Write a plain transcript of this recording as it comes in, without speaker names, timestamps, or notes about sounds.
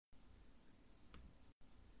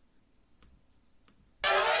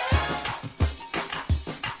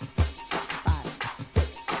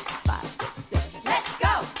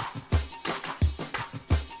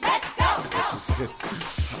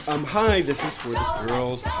Hi, this is For the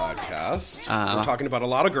Girls podcast. We're talking about a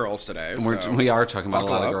lot of girls today. We are talking about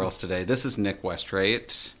a lot of up. girls today. This is Nick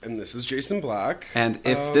Westrate. And this is Jason Black. And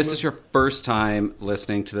if this is your first time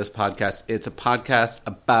listening to this podcast, it's a podcast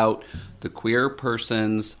about the queer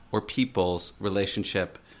person's or people's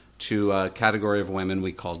relationship to a category of women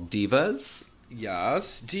we call divas.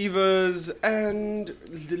 Yes, divas and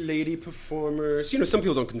the lady performers. You know, some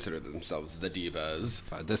people don't consider themselves the divas.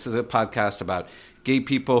 This is a podcast about gay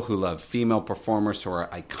people who love female performers who are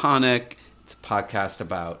iconic. It's a podcast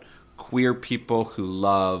about queer people who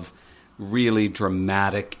love really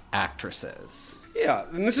dramatic actresses. Yeah,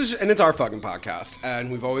 and it's our fucking podcast.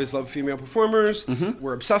 And we've always loved female performers. Mm-hmm.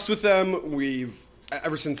 We're obsessed with them.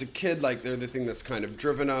 Ever since a kid, like, they're the thing that's kind of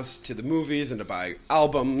driven us to the movies and to buy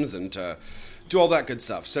albums and to do all that good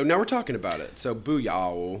stuff. So now we're talking about it. So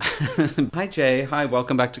booyah. Hi, Jay. Hi,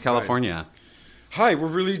 welcome back to California. Hi,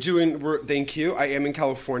 thank you. I am in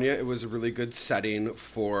California. It was a really good setting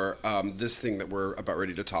for this thing that we're about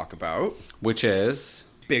ready to talk about. Which is?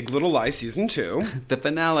 Big Little Lies Season 2. The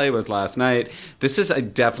finale was last night. This is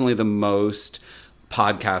definitely the most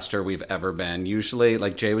podcaster we've ever been. Usually,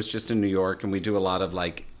 like, Jay was just in New York and we do a lot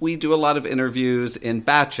of interviews in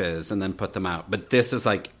batches and then put them out. But this is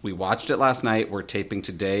like, we watched it last night, we're taping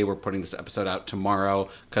today, we're putting this episode out tomorrow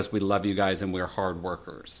because we love you guys and we're hard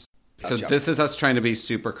workers. So this is us trying to be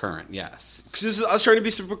super current, yes. Because this is us trying to be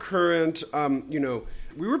super current.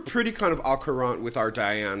 We were pretty kind of au courant with our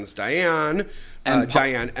Diane and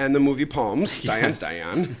the movie Palms. Yes.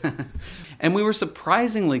 Diane. And we were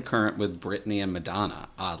surprisingly current with Britney and Madonna,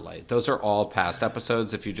 oddly. Those are all past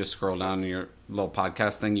episodes. If you just scroll down your little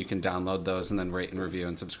podcast thing, you can download those and then rate and review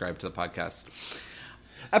and subscribe to the podcast.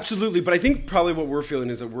 Absolutely, but I think probably what we're feeling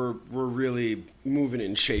is that we're really moving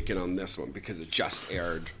and shaking on this one because it just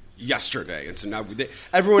aired yesterday, and so now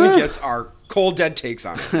everyone gets our cold dead takes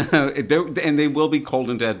on it. And they will be cold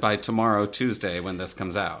and dead by tomorrow, Tuesday, when this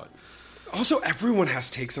comes out. Also, everyone has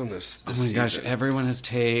takes on this oh my season. Gosh, everyone has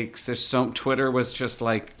takes. Twitter was just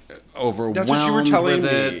like overwhelmed. That's what you were telling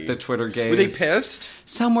with me. It. The Twitter gays. Were they pissed?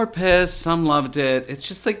 Some were pissed. Some loved it. It's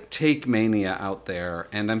just like take mania out there,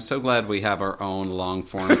 and I'm so glad we have our own long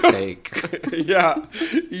form take. Yeah.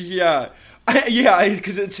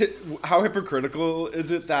 Because it's how hypocritical is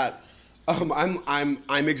it that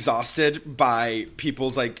I'm exhausted by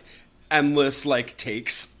people's like endless like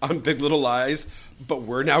takes on Big Little Lies, but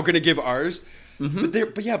we're now going to give ours.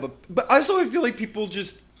 Mm-hmm. But also I feel like people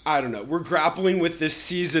just, I don't know, we're grappling with this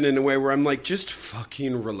season in a way where I'm like, just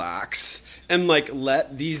fucking relax and like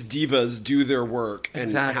let these divas do their work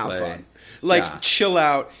and have fun. Like chill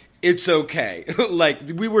out. It's okay. Like,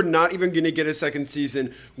 we were not even going to get a second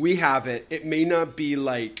season. We have it. It may not be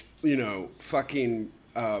like, fucking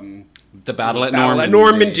the Battle at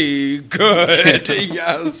Normandy. Good.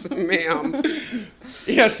 Yes, ma'am.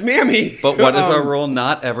 Yes, mammy. But what is our rule?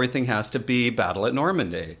 Not everything has to be Battle at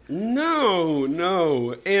Normandy.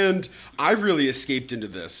 No. And I really escaped into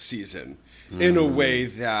this season in a way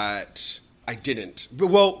that I didn't. But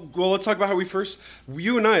well, let's talk about how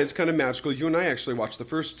you and I, it's kind of magical. You and I actually watched the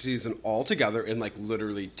first season all together in like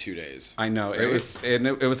literally 2 days. I know. Right?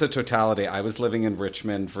 It was a totality. I was living in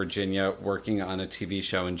Richmond, Virginia, working on a TV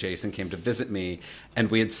show, and Jason came to visit me,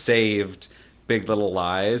 and we had saved Big Little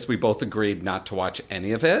Lies. We both agreed not to watch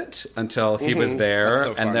any of it until he was there. That's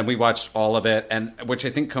so fun. And then we watched all of it, and which I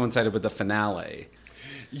think coincided with the finale.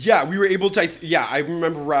 Yeah, we were able to. I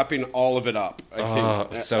remember wrapping all of it up. I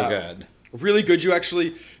think so good. Really good. You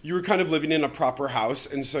were kind of living in a proper house,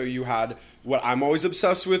 and so you had what I'm always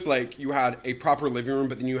obsessed with. Like, you had a proper living room,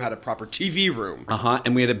 but then you had a proper TV room.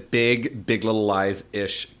 And we had a Big Little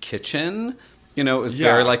Lies-ish kitchen. It was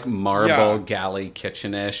very like marble galley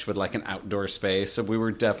kitchen-ish with like an outdoor space. So we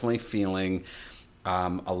were definitely feeling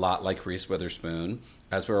a lot like Reese Witherspoon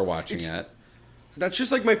as we were watching it. That's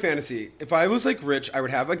just like my fantasy. If I was like rich, I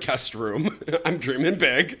would have a guest room. I'm dreaming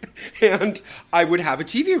big. And I would have a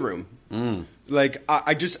TV room. Like,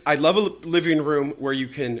 I love a living room where you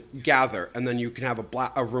can gather, and then you can have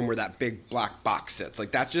a room where that big black box sits.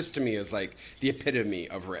 Like, that just to me is like the epitome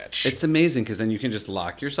of rich. It's amazing because then you can just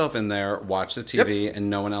lock yourself in there, watch the TV, and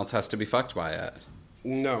no one else has to be fucked by it.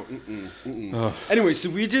 No. Anyway, so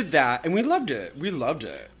we did that, and we loved it. We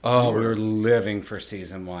were living for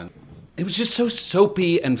season 1. It was just so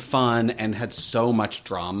soapy and fun and had so much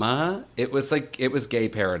drama. It was gay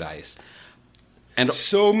paradise. And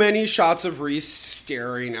so many shots of Reese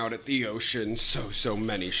staring out at the ocean. So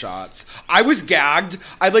many shots. I was gagged.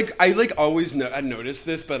 I always noticed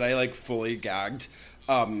this, but I fully gagged.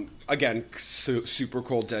 Again, super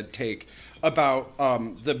cold dead take. about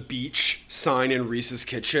the beach sign in Reese's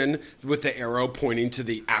kitchen with the arrow pointing to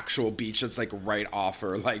the actual beach that's like right off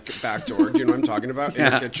her like back door. Do you know what I'm talking about?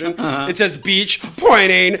 In the kitchen, it says beach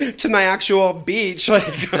pointing to my actual beach.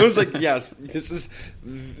 Like I was like, yes, this is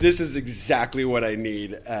exactly what I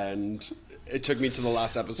need, and it took me to the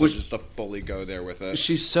last episode just to fully go there with it.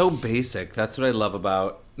 She's so basic. That's what I love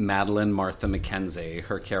about Madeline Martha McKenzie,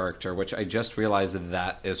 her character, which I just realized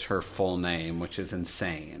that is her full name, which is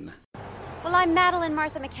insane. Well, I'm Madeline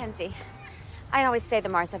Martha McKenzie. I always say the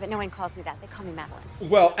Martha, but no one calls me that. They call me Madeline.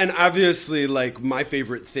 Well, and obviously, like, my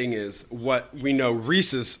favorite thing is what we know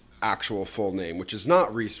Reese's actual full name, which is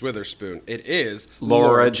not Reese Witherspoon. It is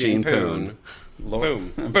Laura Jean Poon.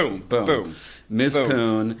 Boom, boom, boom. Ms. Boom.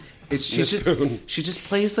 Poon. She just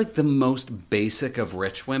plays like the most basic of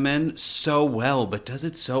rich women so well, but does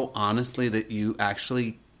it so honestly that you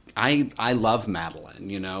actually... I love Madeline,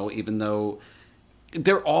 you know, even though...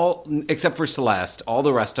 They're all, except for Celeste, all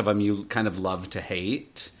the rest of them you kind of love to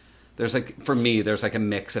hate. There's like, for me, there's like a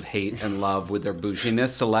mix of hate and love with their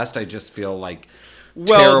bouginess. Celeste, I just feel like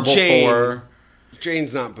terrible for.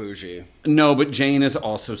 Jane's not bougie. No, but Jane is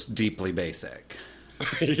also deeply basic.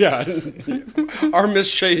 Yeah. Our diva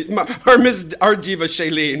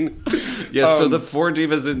Shailene. Yeah, so the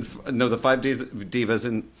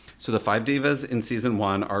five divas in season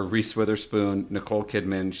 1 are Reese Witherspoon, Nicole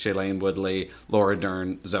Kidman, Shailene Woodley, Laura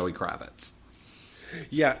Dern, Zoe Kravitz.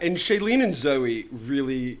 Yeah, and Shailene and Zoe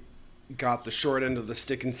really got the short end of the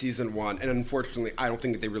stick in season 1, and unfortunately, I don't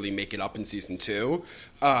think they really make it up in season 2.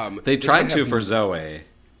 They tried to for Zoe.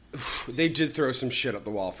 They did throw some shit at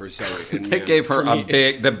the wall for Zoe. And they gave her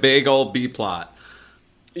the big old B plot.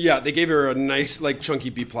 Yeah, they gave her a nice, like, chunky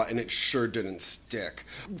B plot, and it sure didn't stick.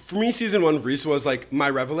 For me, season 1, Reese was, like, my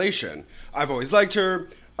revelation. I've always liked her.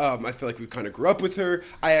 I feel like we kind of grew up with her.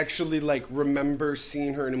 I actually, like, remember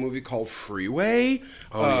seeing her in a movie called Freeway.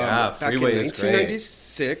 Oh, yeah, Freeway is great. Back in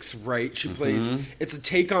 1996, right? She plays... It's a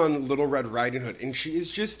take on Little Red Riding Hood, and she is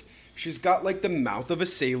just... She's got, like, the mouth of a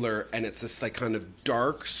sailor, and it's this, like, kind of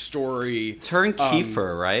dark story. It's her and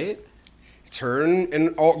Kiefer, right? Turn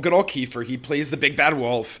and good old Kiefer. He plays the big bad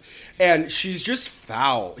wolf, and she's just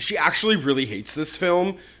foul. She actually really hates this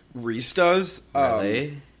film. Reese does.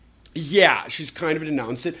 Really? Yeah, she's kind of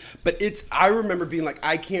denounced it, but I remember being like,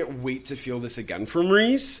 I can't wait to feel this again from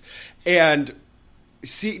Reese, and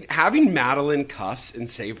see, having Madeline cuss and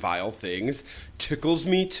say vile things tickles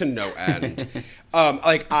me to no end.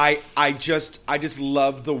 Like I just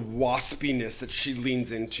love the waspiness that she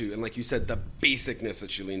leans into, and like you said, the basicness that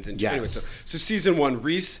she leans into. Yes. Anyway, so season 1,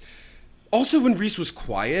 Reese. Also, when Reese was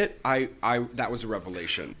quiet, I that was a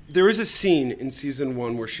revelation. There is a scene in season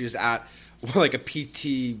 1 where she's at like a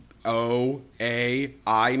PTOAI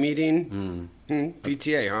meeting.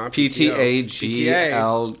 PTA, huh?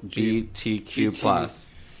 PTAGLBTQ plus.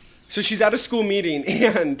 So she's at a school meeting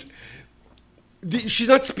and she's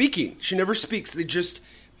not speaking. She never speaks. They just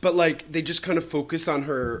kind of focus on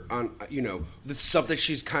her, on, you know, the stuff that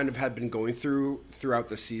she's kind of had been going throughout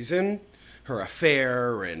the season, her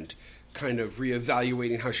affair, and kind of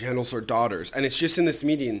reevaluating how she handles her daughters. And it's just in this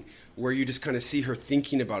meeting where you just kind of see her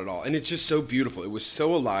thinking about it all. And it's just so beautiful. It was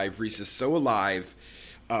so alive. Reese is so alive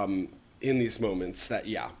in these moments that,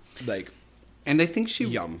 yeah, like... And I think she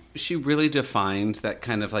really defined that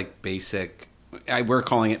kind of like basic, we're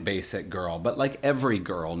calling it basic girl, but like every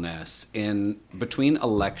girlness in between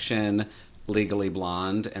Election, Legally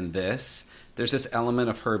Blonde, and this. There's this element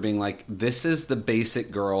of her being like, this is the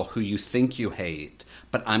basic girl who you think you hate,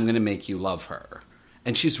 but I'm going to make you love her.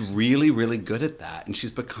 And she's really, really good at that. And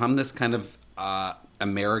she's become this kind of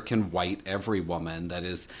American white every woman that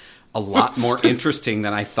is a lot more interesting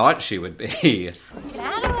than I thought she would be.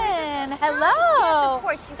 Madeline, hello. Of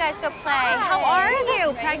course, you guys go play. Hi. How are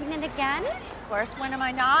you? Pregnant again? Of course. When am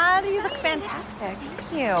I not? You look fantastic.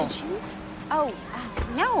 Thank you. Did you? Oh,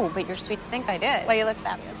 no, but you're sweet to think I did. Well, you look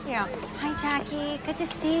fabulous. Yeah. Hi, Jackie. Good to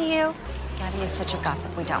see you. Gabby is such a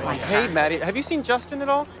gossip. We don't like her. Hey, Maddie, have you seen Justin at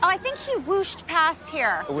all? Oh, I think he whooshed past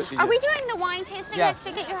here. Are we doing the wine tasting next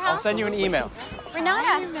week at your house? I'll send you an email.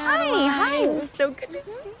 Renata, hi. So good to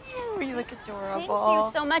see you. You look adorable. Thank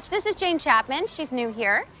you so much. This is Jane Chapman. She's new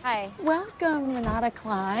here. Hi. Welcome, Renata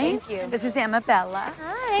Klein. Thank you. This is Emma Bella.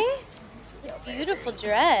 Hi. Beautiful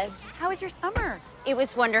dress. How was your summer? It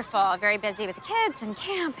was wonderful. Very busy with the kids and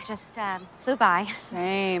camp. Just flew by.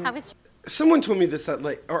 Same. How was... Someone told me this,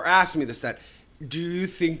 or asked me this, do you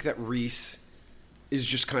think that Reese is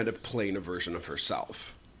just kind of playing a version of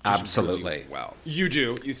herself? Absolutely. Really well, you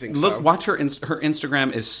do. You think so? Look, watch her. Her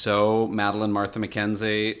Instagram is so Madeline Martha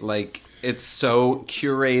McKenzie. Like, it's so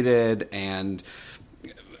curated and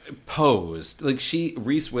posed. Like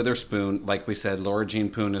Reese Witherspoon, like we said, Laura Jean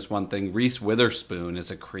Poon is one thing. Reese Witherspoon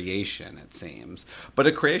is a creation, it seems. But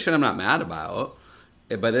a creation I'm not mad about.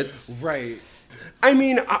 But it's... Right. I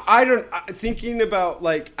mean, I don't... Thinking about,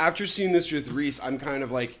 like, after seeing this with Reese, I'm kind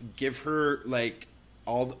of like, give her, like,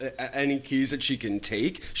 any keys that she can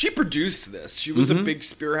take. She produced this. She was a big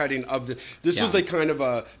spearheading of this was like kind of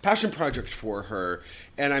a passion project for her.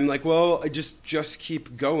 And I'm like, well, I just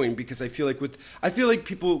keep going, because I feel like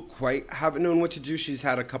people quite haven't known what to do. She's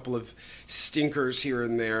had a couple of stinkers here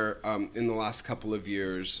and there in the last couple of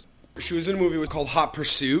years. She was in a movie called Hot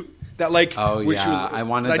Pursuit. That like, I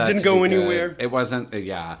wanted that didn't to go be anywhere. Good. It wasn't,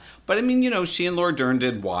 But I mean, she and Laura Dern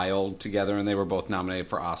did Wild together, and they were both nominated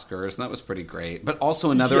for Oscars, and that was pretty great. But also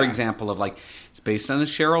another example of like, it's based on a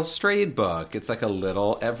Cheryl Strayed book. It's like a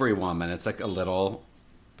little Every Woman. It's like a little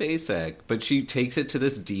basic, but she takes it to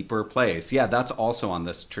this deeper place. Yeah, that's also on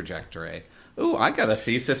this trajectory. Ooh, I got a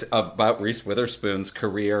thesis about Reese Witherspoon's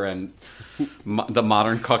career and the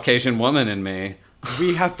modern Caucasian woman in me.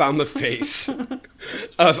 We have found the face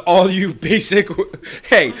of all you basic...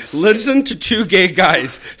 Hey, listen to two gay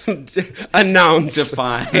guys announce...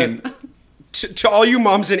 Define. To all you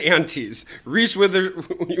moms and aunties, Reese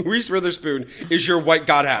Witherspoon is your white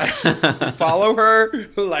goddess. Follow her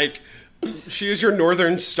like... She is your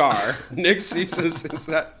northern star. Nick says is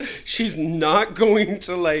that she's not going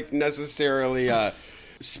to like necessarily...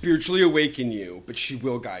 spiritually awaken you, but she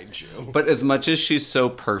will guide you. But as much as she's so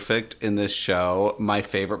perfect in this show, my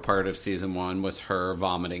favorite part of season 1 was her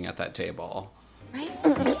vomiting at that table. Right?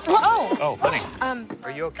 Oh, honey.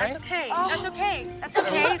 Are you okay? That's okay. Oh. That's okay. That's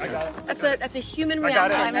okay. I got it. That's a human I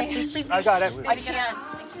got reaction. it. That's completely. I got it. I can't.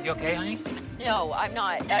 You okay, honey? No, I'm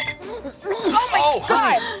not. Oh my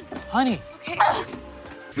God. Honey. Okay.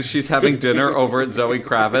 She's having dinner over at Zoe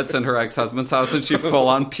Kravitz and her ex-husband's house, and she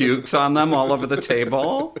full-on pukes on them all over the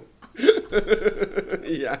table.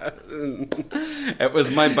 Yeah. It was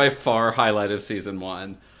my, by far, highlight of season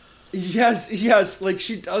 1. Yes. Like,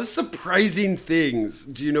 she does surprising things.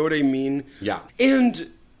 Do you know what I mean? Yeah.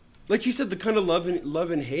 And, like you said, the kind of love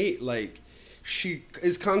and hate, like, she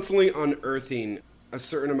is constantly unearthing a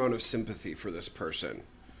certain amount of sympathy for this person.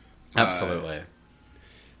 Absolutely.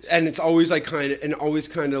 And it's always like kind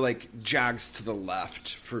of like jags to the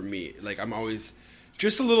left for me. Like I'm always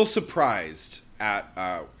just a little surprised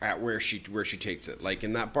at where she takes it. Like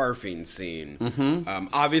in that barfing scene. Mm-hmm.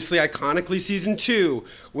 Obviously, iconically, season 2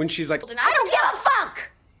 when she's like, I don't give a fuck.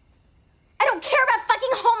 I don't care about fucking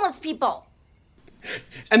homeless people.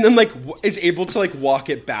 And then like is able to like walk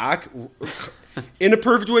it back in a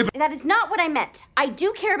perfect way. That is not what I meant. I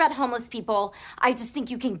do care about homeless people. I just think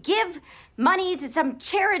you can give money to some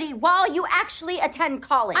charity while you actually attend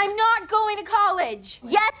college. I'm not going to college.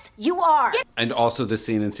 Yes, you are. And also the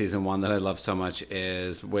scene in season 1 that I love so much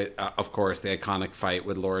is, with, of course, the iconic fight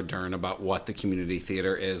with Laura Dern about what the community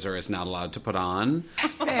theater is or is not allowed to put on.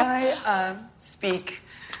 May I speak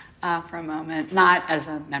for a moment, not as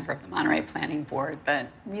a member of the Monterey Planning Board, but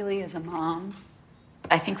really as a mom?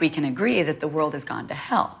 I think we can agree that the world has gone to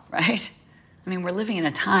hell, right? I mean, we're living in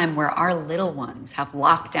a time where our little ones have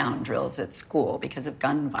lockdown drills at school because of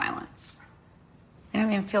gun violence. They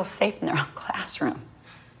don't even feel safe in their own classroom.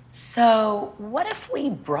 So what if we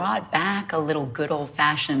brought back a little good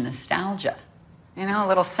old-fashioned nostalgia? You know, a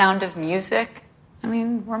little Sound of Music? I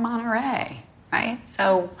mean, we're Monterey, right?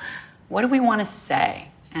 So what do we want to say?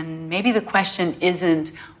 And maybe the question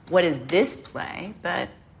isn't, what is this play, but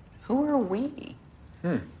who are we?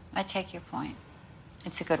 I take your point.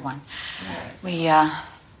 It's a good one. We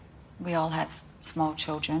all have small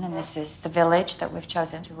children, and this is the village that we've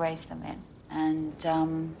chosen to raise them in.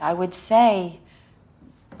 And I would say,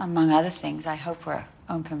 among other things, I hope we're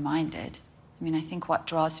open-minded. I mean, I think what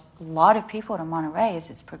draws a lot of people to Monterey is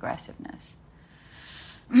its progressiveness.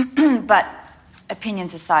 But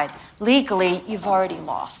opinions aside, legally, you've already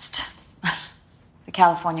lost. The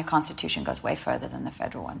California Constitution goes way further than the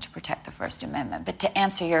federal one to protect the First Amendment. But to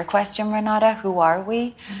answer your question, Renata, who are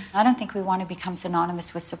we? I don't think we want to become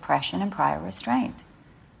synonymous with suppression and prior restraint.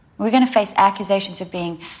 We're going to face accusations of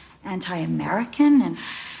being anti-American and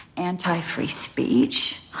anti-free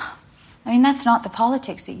speech. I mean, that's not the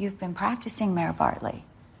politics that you've been practicing, Mayor Bartley.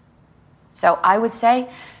 So I would say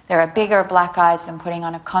there are bigger black eyes than putting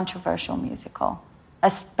on a controversial musical,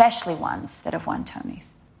 especially ones that have won Tonys.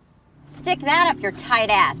 Stick that up your tight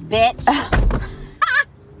ass, bitch.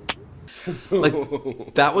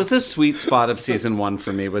 Like, that was the sweet spot of season 1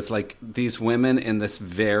 for me, was like these women in this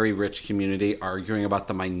very rich community arguing about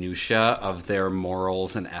the minutia of their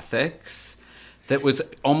morals and ethics. That was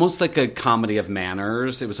almost like a comedy of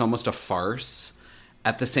manners. It was almost a farce.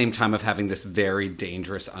 at the same time of having this very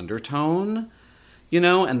dangerous undertone. You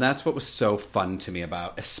know, and that's what was so fun to me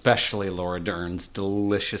about especially Laura Dern's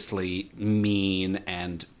deliciously mean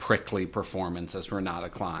and prickly performance as Renata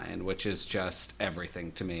Klein, which is just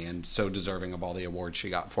everything to me and so deserving of all the awards she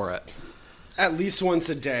got for it. At least once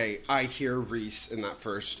a day, I hear Reese in that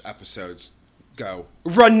first episode go,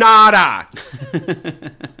 Renata!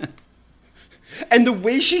 And the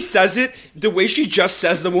way she says it, the way she just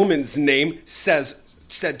says the woman's name said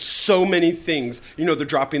so many things. You know, they're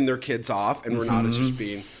dropping their kids off, and Renata's just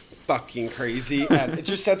being fucking crazy, and it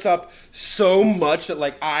just sets up so much that,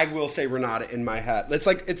 like, I will say Renata in my head. It's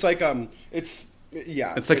like my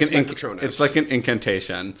Patronus. It's like an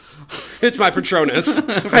incantation. It's my Patronus.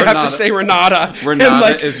 I have to say Renata.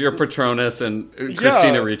 Renata is your Patronus, and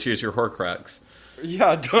Christina Ricci is your Horcrux.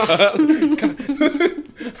 Yeah, duh.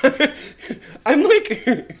 I'm like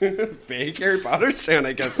fake Harry Potter stan,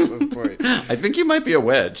 I guess, at this point. I think you might be a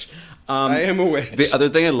witch. I am a witch. The other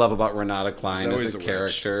thing I love about Renata Klein as a witch.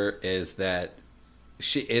 character is that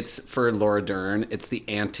it's for Laura Dern, it's the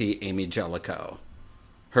anti-Amy Jellicoe.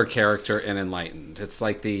 Her character in Enlightened. It's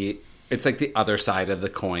like the other side of the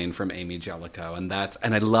coin from Amy Jellicoe, and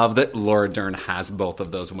I love that Laura Dern has both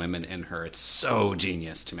of those women in her. It's so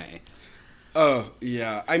genius to me. Oh,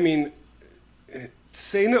 yeah. I mean,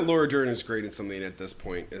 saying that Laura Dern is great in something at this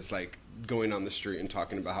point is like going on the street and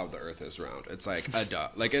talking about how the earth is round. It's like a duh.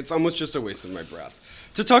 Like, it's almost just a waste of my breath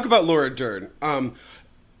to talk about Laura Dern.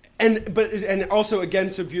 And also,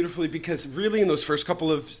 again, so beautifully, because really in those first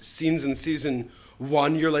couple of scenes in season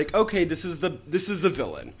 1, you're like, okay, this is the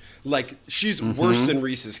villain. Like, she's worse than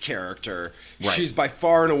Reese's character. Right. She's by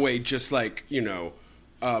far and away just like, you know...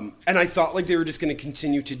 and I thought like they were just going to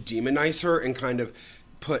continue to demonize her and kind of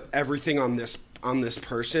put everything on this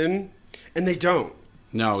person, and they don't.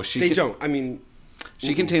 No, they don't. I mean,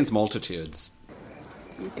 she contains multitudes.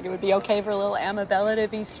 You think it would be okay for little Amabella to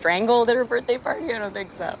be strangled at her birthday party? I don't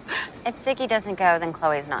think so. If Ziggy doesn't go, then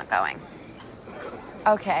Chloe's not going.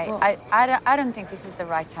 Okay, well, I don't think this is the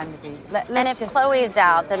right time to be. And if Chloe's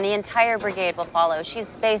out, then the entire brigade will follow.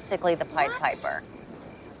 She's basically the Pied Piper.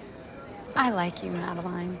 I like you,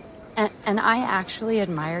 Madeline. And I actually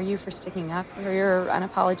admire you for sticking up for your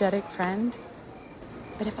unapologetic friend.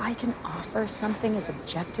 But if I can offer something as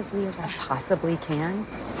objectively as I possibly can,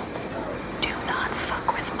 do not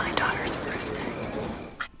fuck with my daughter's birthday.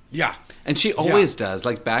 yeah. And she always does.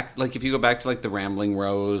 Like if you go back to like the Rambling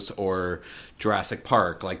Rose or Jurassic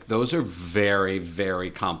Park, like those are very,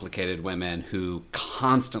 very complicated women who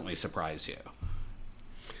constantly surprise you.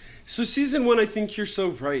 So season 1, I think you're so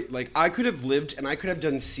right. Like, I could have lived and I could have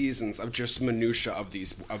done seasons of just minutia of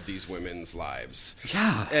these women's lives.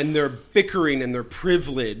 Yeah. And their bickering and their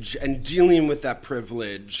privilege and dealing with that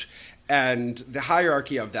privilege and the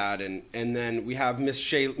hierarchy of that. And then we have Miss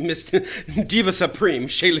Diva Supreme,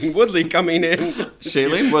 Shailene Woodley, coming in.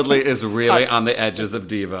 Shailene Woodley is really on the edges of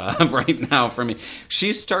diva right now for me.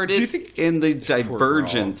 She started in the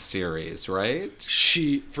Divergent series, right?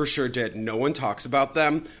 She for sure did. No one talks about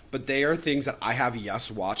them, but they are things that I have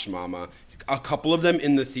watched, Mama. A couple of them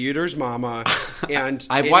in the theaters, Mama. And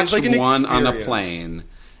I watched like one on a plane,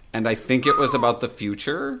 and I think it was about the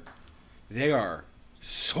future. They are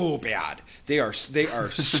so bad. They are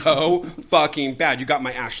so fucking bad. You got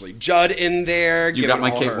my Ashley Judd in there. You got my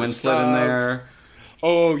Kate Winslet in there.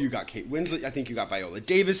 Oh, you got Kate Winslet. I think you got Viola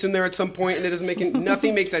Davis in there at some point, and it doesn't make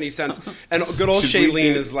nothing makes any sense. And good old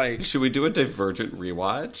Shailene is like. Should we do a Divergent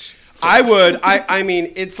rewatch? I would. I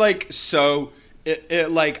mean, it's like so.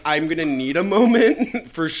 Like I'm gonna need a moment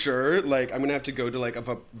for sure. Like I'm gonna have to go to like a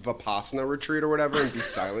Vipassana retreat or whatever and be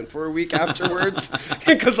silent for a week afterwards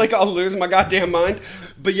because like I'll lose my goddamn mind.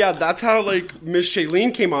 But yeah, that's how like Miss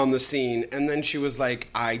Shailene came on the scene, and then she was like,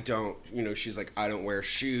 she's like, I don't wear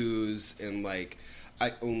shoes, and like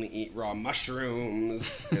I only eat raw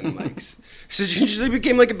mushrooms, and like so she just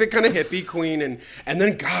became like a big kind of hippie queen, and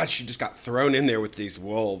then God, she just got thrown in there with these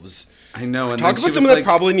wolves. I know. And talk about someone that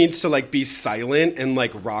probably needs to like be silent and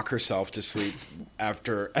like rock herself to sleep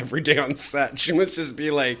after every day on set. She must just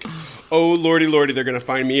be like, "Oh lordy, they're gonna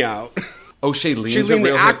find me out." Oh, Shailene's a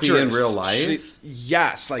real hippie in real life.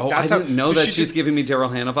 Yes, like that's I didn't know that she's giving me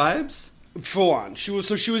Daryl Hannah vibes. Full on. She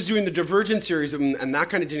was doing the Divergent series, and that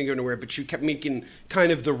kind of didn't go nowhere. But she kept making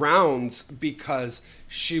kind of the rounds because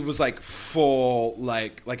she was like full,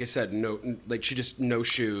 like I said, she just no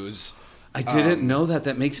shoes. I didn't know that.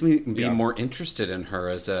 That makes me be more interested in her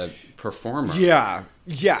as a performer. Yeah.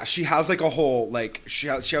 She has like a whole she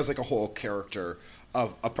has like a whole character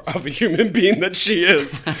of a human being that she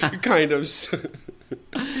is kind of.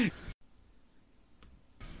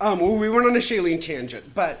 Well, we went on a Shailene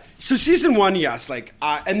tangent, but so season 1, yes, like,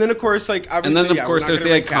 and then of course, like, obviously, and then of course there's the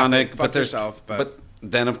iconic, but there's but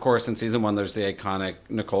then of course in season 1 there's the iconic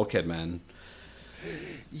Nicole Kidman.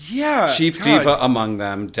 Yeah, Chief Diva among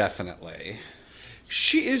them, definitely.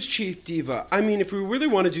 She is Chief Diva. I mean, if we really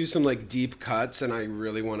want to do some like deep cuts, and I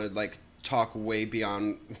really want to like talk way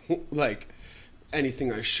beyond like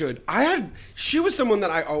anything I should, she was someone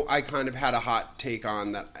that I kind of had a hot take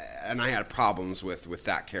on that, and I had problems with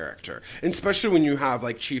that character, and especially when you have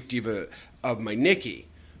like Chief Diva of my Nikki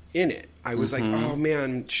in it. I was like, oh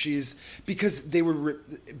man, because they were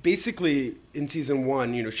basically in season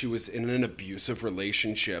 1, you know, she was in an abusive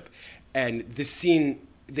relationship, and the scene,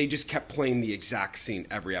 they just kept playing the exact scene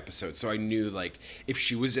every episode. So I knew, like, if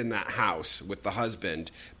she was in that house with the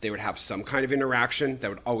husband, they would have some kind of interaction that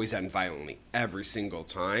would always end violently every single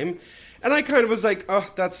time. And I kind of was like, oh,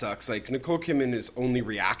 that sucks. Like, Nicole Kidman is only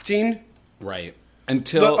reacting. Right.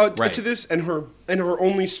 Until to this, and her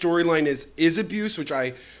only storyline is abuse,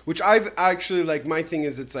 which I've actually, like, my thing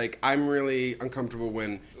is, it's like, I'm really uncomfortable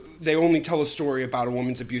when they only tell a story about a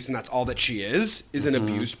woman's abuse and that's all that she is an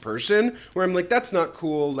abused person, where I'm like, that's not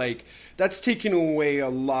cool. Like, that's taking away a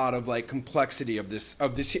lot of like complexity of this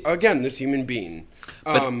again, this human being.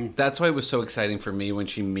 But that's why it was so exciting for me when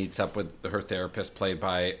she meets up with her therapist, played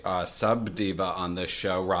by sub diva on this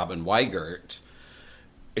show, Robin Weigert.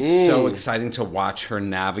 It's so exciting to watch her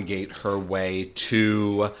navigate her way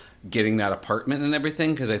to getting that apartment and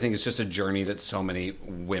everything, because I think it's just a journey that so many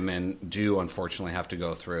women do unfortunately have to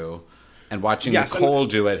go through. And watching Nicole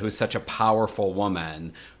do it, who's such a powerful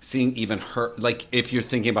woman, seeing even her, like, if you're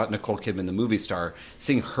thinking about Nicole Kidman, the movie star,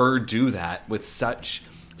 seeing her do that with such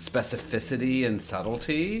specificity and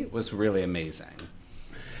subtlety was really amazing.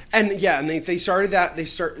 And yeah, and they started that.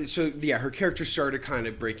 Her character started kind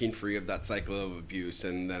of breaking free of that cycle of abuse,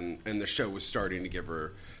 and the show was starting to give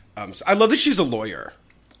her. So I love that she's a lawyer.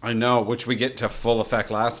 I know, which we get to full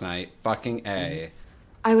effect last night. Fucking A.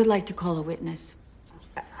 I would like to call a witness.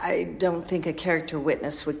 I don't think a character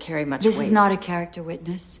witness would carry much weight. This is not a character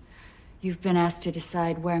witness. You've been asked to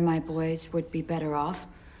decide where my boys would be better off.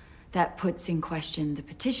 That puts in question the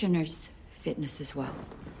petitioner's fitness as well.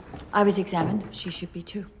 I was examined. She should be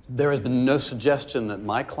too. There has been no suggestion that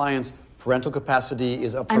my client's parental capacity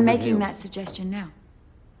is up for I'm review. making that suggestion now.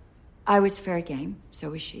 I was fair game, so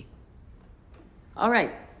was she. All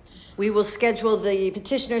right. We will schedule the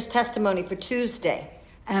petitioner's testimony for Tuesday.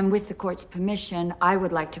 And with the court's permission, I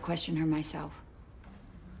would like to question her myself.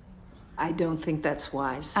 I don't think that's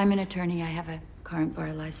wise. I'm an attorney. I have a current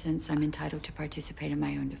bar license. I'm entitled to participate in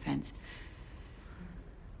my own defense.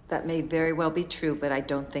 That may very well be true, but I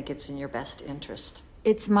don't think it's in your best interest.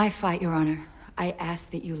 It's my fight, Your Honor. I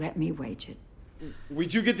ask that you let me wage it. We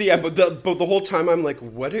do get the end, but the whole time I'm like,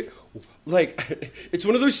 it's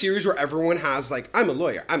one of those series where everyone has, like, I'm a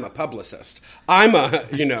lawyer, I'm a publicist, I'm a,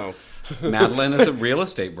 you know. Madeline is a real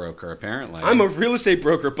estate broker, apparently. I'm a real estate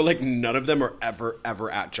broker, but, like, none of them are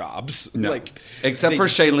ever at jobs. No. Like, except for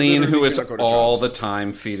Shailene, who is all the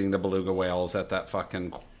time feeding the beluga whales at that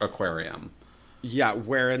fucking aquarium. Yeah,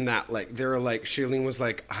 wearing that, like, they're like, Shailene was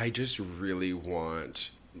like, I just really want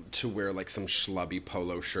to wear, like, some schlubby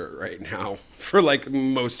polo shirt right now for, like,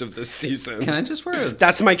 most of this season. Can I just wear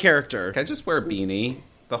That's my character. Can I just wear a beanie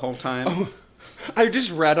the whole time? Oh, I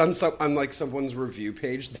just read on like someone's review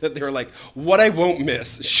page that they were like, what I won't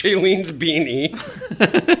miss, Shailene's beanie.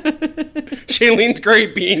 Shailene's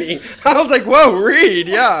great beanie. I was like, whoa, read,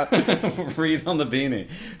 yeah. Read on the beanie.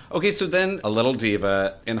 Okay, so then a little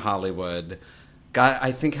diva in Hollywood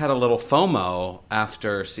I think had a little FOMO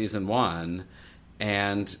after season 1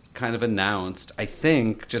 and kind of announced, I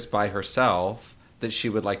think just by herself, that she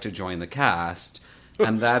would like to join the cast.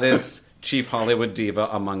 And that is Chief Hollywood Diva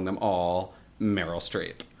among them all, Meryl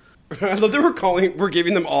Streep. I love that we're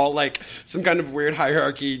giving them all, like, some kind of weird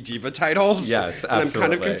hierarchy diva titles. Yes, absolutely. And I'm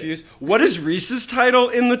kind of confused. What is Reese's title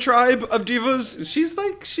in the tribe of divas? She's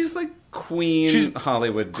like Queen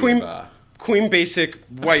Hollywood Diva. Queen Basic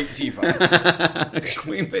White Diva.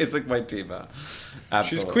 Queen Basic White Diva.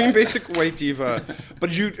 Absolutely. She's Queen Basic White Diva. But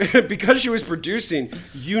because she was producing,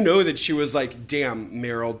 you know that she was like, damn,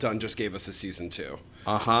 Meryl Dunn just gave us a season 2.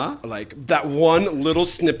 Uh-huh. Like, that one little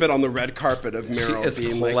snippet on the red carpet of Meryl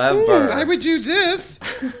being clever. Like, I would do this.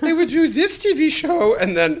 I would do this TV show.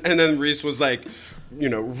 And then Reese was like, you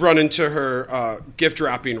know, run into her gift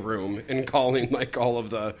wrapping room and calling, like, all of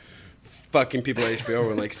the fucking people at HBO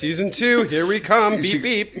were like, season 2, here we come, beep,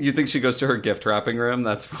 beep. You think she goes to her gift wrapping room?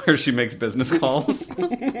 That's where she makes business calls?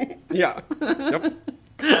 Yeah. Yep.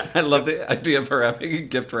 I love the idea of her having a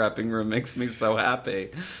gift wrapping room. Makes me so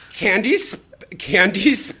happy. Candy's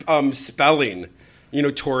spelling You know,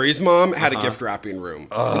 Tori's mom had a gift wrapping room.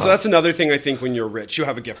 And so that's another thing I think when you're rich, you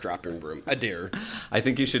have a gift wrapping room. A dare. I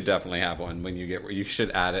think you should definitely have one when you get. You should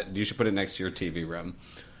add it. You should put it next to your TV room.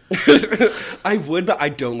 I would, but I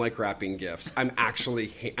don't like wrapping gifts. I'm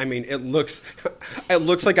actually. I mean, it looks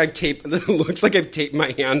like I've taped. It looks like I've taped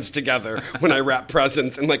my hands together when I wrap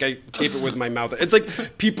presents, and like I tape it with my mouth. It's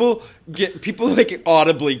like people like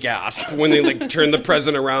audibly gasp when they like turn the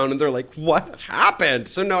present around, and they're like, "What happened?"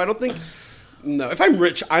 So no, I don't think. No, if I'm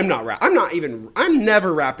rich, I'm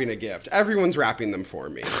never wrapping a gift. Everyone's wrapping them for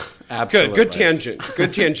me. Absolutely. Good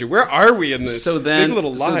tangent. Where are we in this Big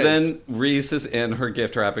Little Lies? So then Reese is in her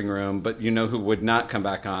gift wrapping room, but you know who would not come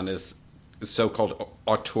back on is so-called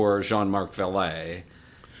auteur Jean-Marc Vallée.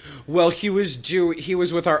 Well, he was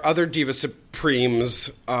with our other Diva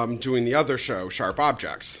Supremes doing the other show, Sharp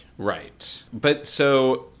Objects. Right. But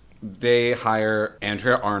so they hire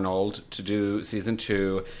Andrea Arnold to do season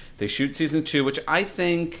 2. They shoot season 2, which I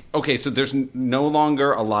think... Okay, so there's no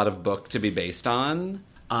longer a lot of book to be based on.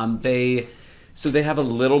 They have a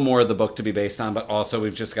little more of the book to be based on, but also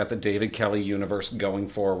we've just got the David Kelly universe going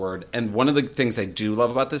forward. And one of the things I do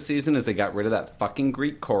love about this season is they got rid of that fucking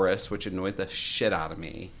Greek chorus, which annoyed the shit out of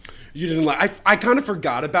me. You didn't like... I kind of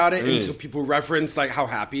forgot about it until people referenced like how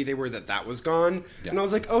happy they were that was gone. Yeah. And I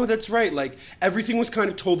was like, oh, that's right. Like, everything was kind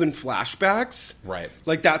of told in flashbacks. Right.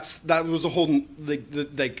 Like, that was a whole...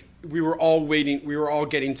 Like, we were all waiting... We were all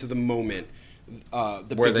getting to the moment... where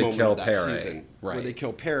big they moment kill of that Perry. season. Right. Where they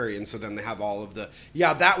kill Perry, and so then they have all of the...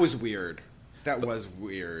 Yeah, that was weird. That was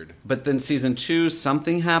weird. But then season 2,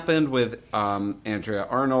 something happened with Andrea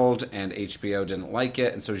Arnold, and HBO didn't like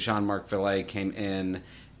it, and so Jean-Marc Vallée came in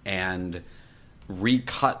and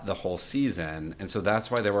recut the whole season, and so that's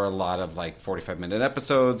why there were a lot of like 45-minute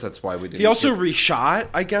episodes. That's why we didn't. He also reshot,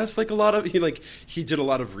 I guess, like a lot of he did a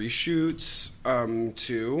lot of reshoots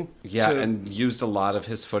too. Yeah, and used a lot of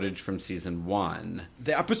his footage from season 1.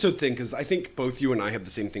 The episode thing, because I think both you and I have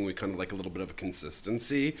the same thing. We kind of like a little bit of a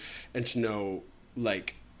consistency, and to know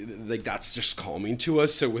like that's just calming to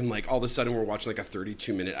us. So when like all of a sudden we're watching like a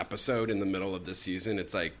 32-minute episode in the middle of the season,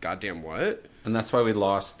 it's like, goddamn what? And that's why we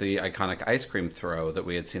lost the iconic ice cream throw that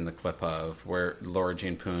we had seen the clip of, where Laura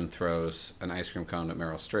Jean Poon throws an ice cream cone at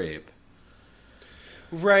Meryl Streep.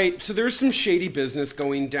 Right. So there's some shady business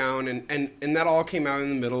going down, and that all came out in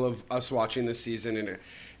the middle of us watching the season,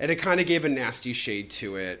 and it kind of gave a nasty shade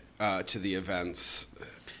to it, to the events.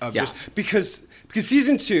 Just because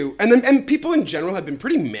season 2, and people in general have been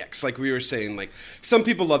pretty mixed. Like we were saying, like some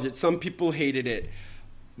people loved it, some people hated it.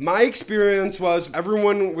 My experience was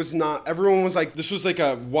everyone was like, this was like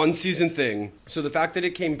a one season thing. So the fact that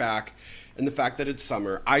it came back and the fact that it's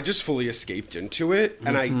summer, I just fully escaped into it,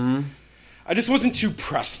 and I just wasn't too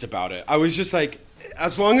pressed about it. I was just like,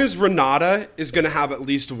 as long as Renata is going to have at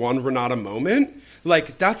least one Renata moment,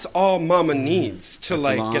 like, that's all Mama needs to,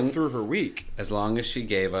 get through her week. As long as she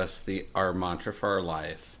gave us our mantra for our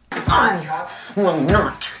life. I will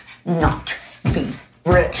not be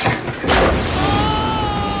rich.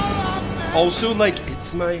 Also, like,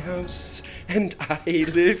 it's my house, and I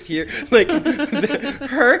live here. Like,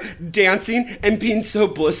 her dancing and being so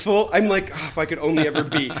blissful, I'm like, oh, if I could only ever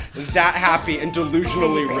be that happy and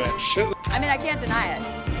delusionally rich. I mean, I can't deny it.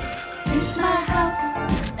 It's my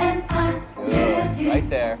house, and I live here. Right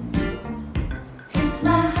there. It's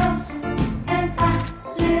my house, and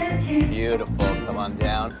I live here. Beautiful. Come on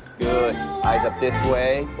down. Good. Eyes up this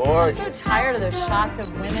way. Gorgeous. I'm so tired of those shots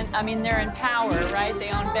of women. I mean, they're in power, right?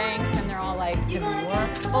 They own banks, and they're all like, demure.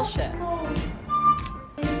 Bullshit.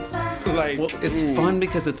 Like, well, it's fun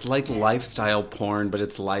because it's like lifestyle porn, but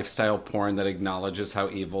it's lifestyle porn that acknowledges how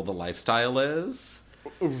evil the lifestyle is.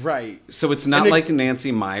 Right. So it's not like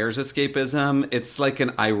Nancy Meyers escapism. It's like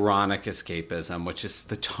an ironic escapism, which is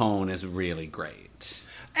the tone is really great.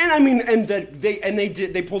 And I mean, and that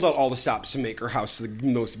they pulled out all the stops to make her house the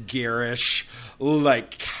most garish,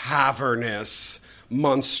 like cavernous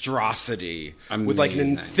monstrosity. Amazing. With like an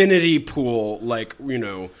infinity pool, like, you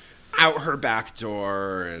know, out her back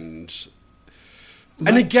door, and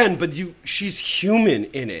again, but she's human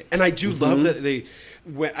in it, and I do love that they.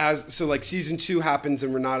 Like season 2 happens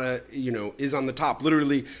and Renata, you know, is on the top,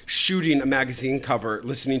 literally shooting a magazine cover,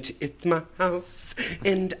 listening to "It's My House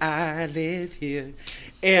and I Live Here,"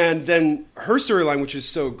 and then her storyline, which is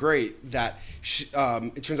so great, that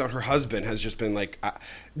it turns out her husband has just been like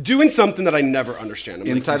doing something that I never understand.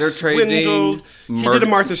 Insider trading. He did a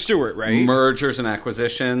Martha Stewart, right? Mergers and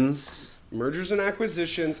acquisitions.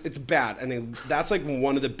 It's bad, and that's like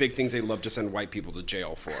one of the big things they love to send white people to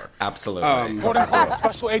jail for. Absolutely. Quote unquote,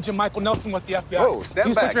 Special Agent Michael Nelson with the FBI. Whoa, stand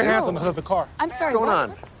Please back. put your hands on the hood of the car. I'm sorry. What's going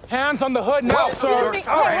on? Hands on the hood now, sir. Excuse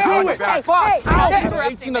me. All right, Hey, do it. hey, Fuck. hey, Out. hey, Title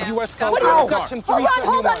 18 of U.S. Code. What are you- Section Hold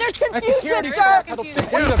on, there's 371. And confusion, securities sir. fraud, Title 15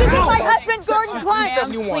 This of is U.S. my Code. husband, Gordon Section Klein.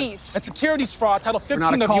 371. Please. And securities fraud, Title 15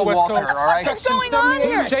 not a of Cole U.S. Walker, Code. all right? What's Section going on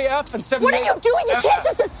here? 78JF and 78. What are you doing? You can't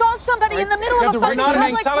just assault somebody in the middle You of have a the right fucking to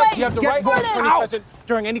remain public silent. place. You have the right to Gordon. attorney present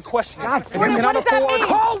during any questioning. Gordon, what does that mean?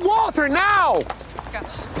 Call Walter now!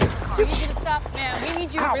 We need you to stop, ma'am. We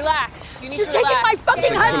need you to relax. You need You're to taking relax. my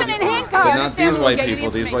fucking husband in handcuffs. But not these white Get you the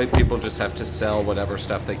people. These information. white people just have to sell whatever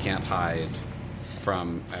stuff they can't hide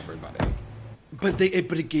from everybody. But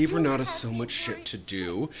it gave Renata so much shit to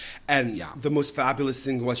do, and the most fabulous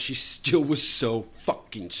thing was she still was so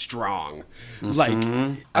fucking strong. Like,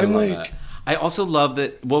 I I'm love like, it. I also love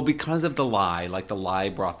that. Well, because of the lie, like the lie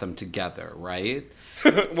brought them together, right?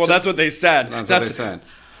 well, that's what they said. That's what they said.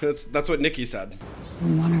 That's what Nikki said.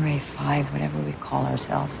 Monterey 5, whatever we call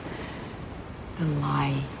ourselves, the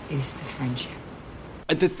lie is the friendship.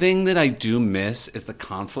 The thing that I do miss is the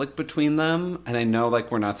conflict between them. And I know, like,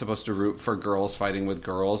 we're not supposed to root for girls fighting with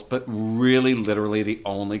girls, but really, literally, the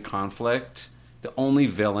only conflict, the only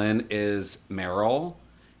villain is Meryl.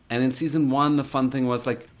 And in season 1, the fun thing was,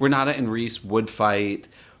 like, Renata and Reese would fight,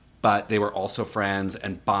 but they were also friends,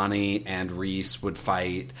 and Bonnie and Reese would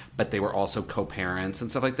fight, but they were also co-parents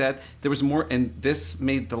and stuff like that. There was more, and this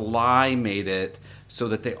made the lie made it so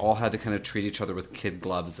that they all had to kind of treat each other with kid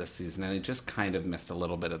gloves this season, and it just kind of missed a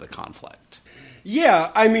little bit of the conflict.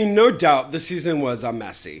 Yeah, I mean, no doubt the season was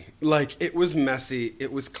messy. Like, it was messy.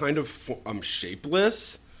 It was kind of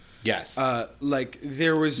shapeless. Yes. Like,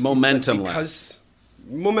 there was... Momentumless. Because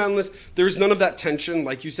momentumless. There was none of that tension,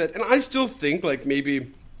 like you said. And I still think, like,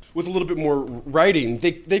 maybe... with a little bit more writing,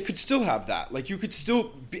 they could still have that. Like, you could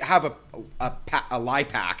still have a lie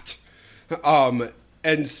pact,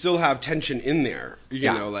 and still have tension in there.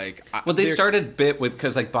 You know, like... Well, they started bit with...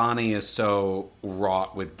 Because, like, Bonnie is so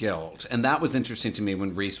wrought with guilt. And that was interesting to me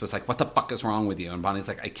when Reese was like, what the fuck is wrong with you? And Bonnie's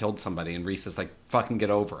like, I killed somebody. And Reese is like, fucking get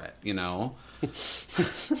over it, you know?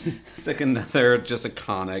 It's like another just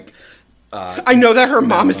iconic... I know that her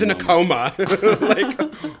mom is in a coma. Like,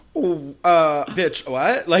 bitch,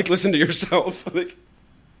 what? Like, listen to yourself. Like,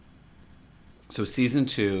 so season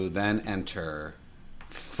 2, then enter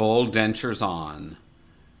full dentures on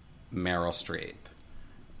Meryl Streep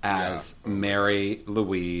as Mary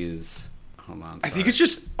Louise. Hold on. I think it's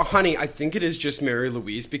just, honey, I think it is just Mary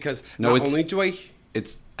Louise because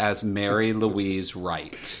it's as Mary Louise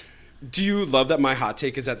Wright. Do you love that my hot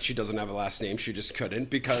take is that she doesn't have a last name? She just couldn't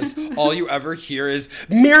because all you ever hear is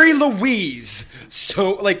Mary Louise.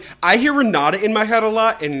 So, like, I hear Renata in my head a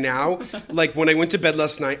lot, and now, like, when I went to bed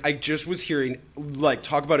last night, I just was hearing, like,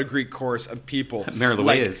 talk about a Greek chorus of people. Mary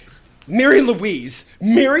Louise. Like, Mary Louise.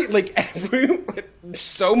 Mary, like,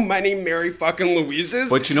 so many Mary fucking Louises.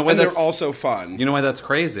 But you know why and they're all so fun. You know why that's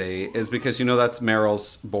crazy? Is because you know that's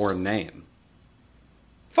Meryl's born name.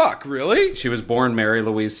 Fuck, really? She was born Mary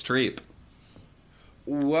Louise Streep.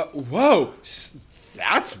 Whoa.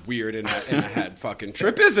 That's weird in a head fucking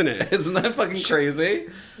trip, isn't it? Isn't that fucking crazy?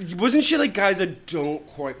 Wasn't she like, guys, I don't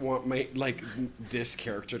quite want my, like, this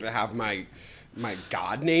character to have my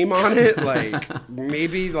god name on it? Like,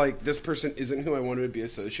 maybe, like, this person isn't who I wanted to be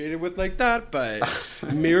associated with like that, but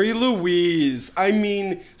Mary Louise. I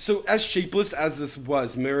mean, so as shapeless as this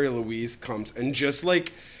was, Mary Louise comes and just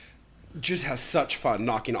has such fun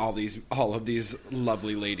knocking all of these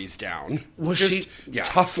lovely ladies down. Well, just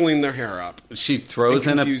tussling their hair up. She throws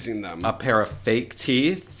in them. a pair of fake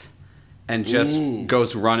teeth and just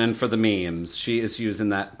goes running for the memes. She is using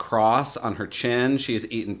that cross on her chin. She is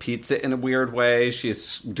eating pizza in a weird way. She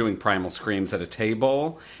is doing primal screams at a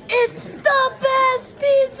table. It's the best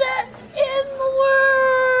pizza in the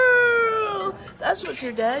world! That's what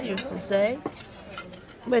your dad used to say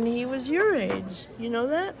when he was your age. You know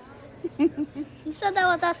that? He said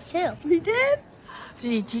that with us too. He did?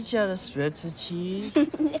 Did he teach you how to stretch the cheese?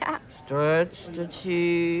 Yeah. Stretch the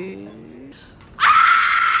cheese.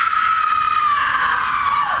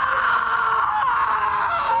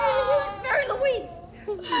 Mary Louise!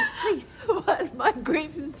 Please. What? My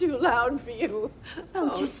grief is too loud for you.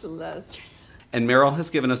 No, Celeste. And Meryl has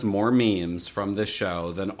given us more memes from this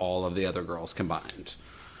show than all of the other girls combined.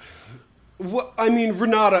 Well, I mean,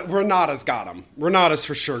 Renata's got them. Renata's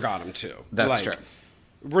for sure got them too. That's true.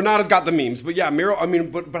 Renata's got the memes, but yeah, Meryl. I mean,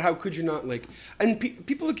 but how could you not like? And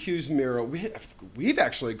people accuse Meryl. We've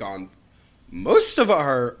actually gone most of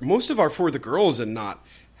our For the Girls and not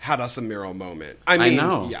had us a Meryl moment. I mean,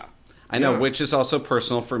 know. Yeah. I know, which is also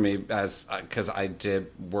personal for me as because I did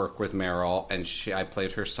work with Meryl and I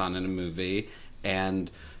played her son in a movie, And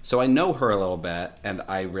so I know her a little bit, and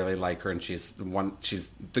I really like her, and she's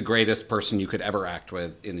the greatest person you could ever act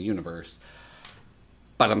with in the universe.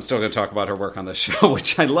 But I'm still going to talk about her work on the show,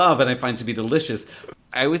 which I love and I find to be delicious.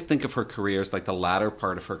 I always think of her career as like the latter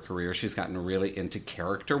part of her career, she's gotten really into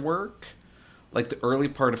character work. Like the early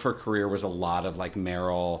part of her career was a lot of like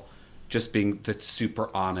Meryl just being the super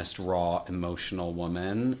honest, raw, emotional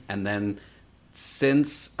woman. And then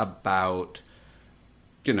since about,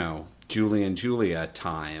 Julie and Julia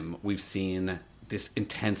time, we've seen this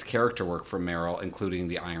intense character work from Meryl, including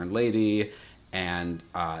The Iron Lady and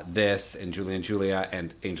this and Julie and Julia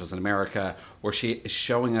and Angels in America, where she is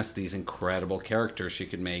showing us these incredible characters she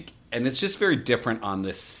could make. And it's just very different on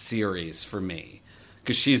this series for me,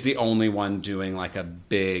 because she's the only one doing like a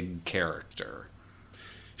big character.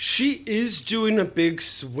 She is doing a big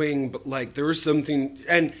swing, but like there was something,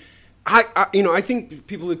 and I think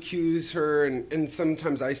people accuse her, and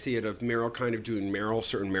sometimes I see it, of Meryl kind of doing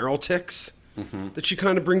certain Meryl ticks that she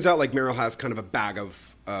kind of brings out. Like Meryl has kind of a bag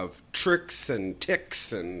of tricks and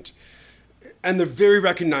ticks, and they're very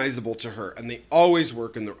recognizable to her, and they always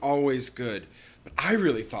work, and they're always good. But I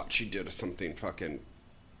really thought she did something fucking.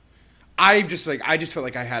 I just felt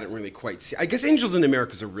like I hadn't really quite seen. I guess Angels in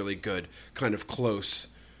America is a really good kind of close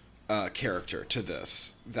character to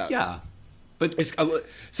this. But it's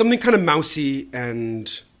something kind of mousy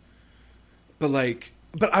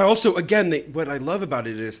but I also, again, what I love about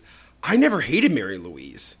it is I never hated Mary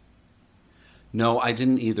Louise. No, I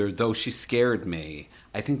didn't either, though she scared me.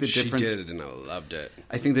 I think she did, and I loved it.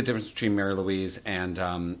 I think the difference between Mary Louise and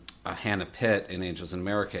Hannah Pitt in Angels in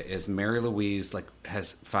America is Mary Louise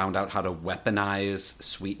has found out how to weaponize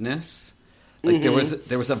sweetness. There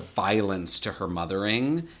was a violence to her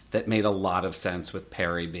mothering that made a lot of sense with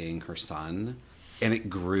Perry being her son. And it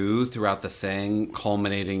grew throughout the thing,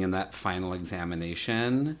 culminating in that final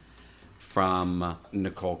examination from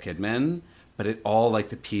Nicole Kidman. But it all,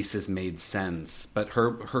 the pieces made sense. But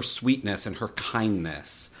her sweetness and her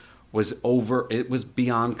kindness was it was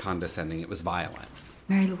beyond condescending. It was violent.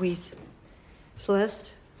 Mary Louise.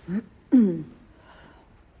 Celeste?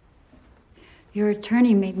 Your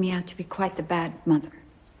attorney made me out to be quite the bad mother.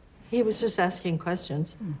 He was just asking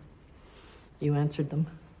questions. You answered them.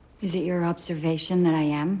 Is it your observation that I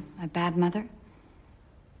am a bad mother?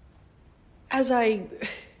 As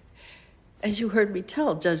you heard me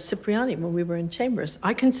tell Judge Cipriani when we were in chambers,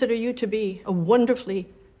 I consider you to be a wonderfully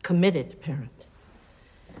committed parent.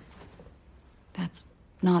 That's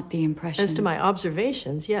not the impression. As to my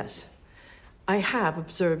observations, yes. I have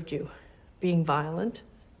observed you being violent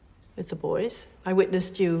with the boys. I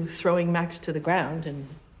witnessed you throwing Max to the ground and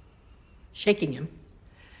shaking him.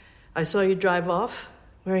 I saw you drive off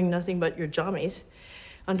wearing nothing but your jammies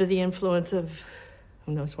under the influence of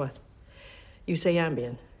who knows what. You say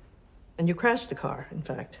Ambien. And you crashed the car, in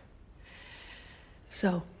fact.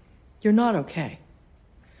 So, you're not okay.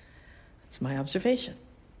 That's my observation.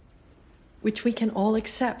 Which we can all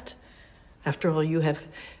accept. After all you have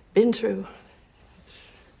been through.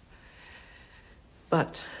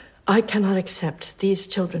 But I cannot accept these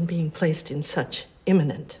children being placed in such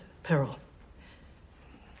imminent peril.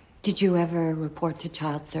 Did you ever report to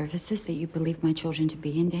Child Services that you believe my children to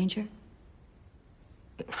be in danger?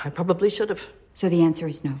 I probably should have. So the answer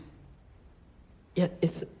is no. Yeah,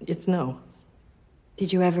 it's no.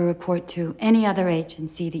 Did you ever report to any other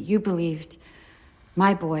agency that you believed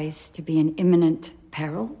my boys to be in imminent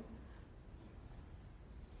peril?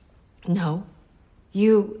 No.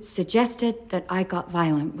 You suggested that I got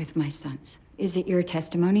violent with my sons. Is it your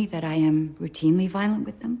testimony that I am routinely violent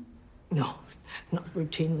with them? No, not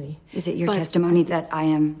routinely. Is it your testimony that I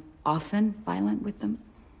am often violent with them?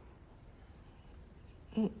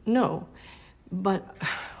 No, but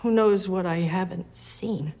who knows what I haven't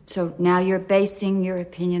seen. So now you're basing your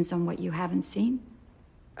opinions on what you haven't seen?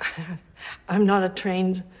 I'm not a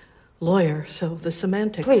trained lawyer, so the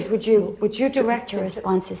semantics... Please, would you direct your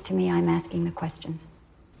responses to me? I'm asking the questions.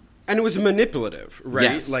 And it was manipulative, right?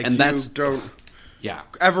 Yes, like and you don't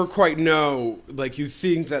ever quite know. Like you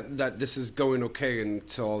think that this is going okay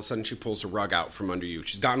until all of a sudden she pulls the rug out from under you.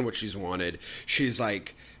 She's gotten what she's wanted. She's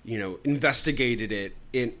investigated it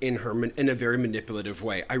in a very manipulative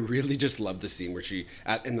way. I really just love the scene where she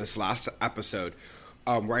in this last episode,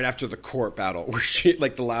 right after the court battle, where she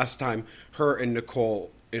the last time her and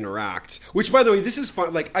Nicole interact. Which, by the way, this is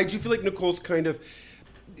fun. I do feel like Nicole's kind of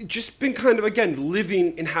just been again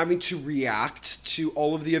living and having to react to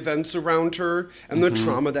all of the events around her and the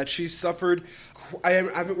trauma that she's suffered. I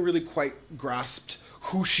haven't really quite grasped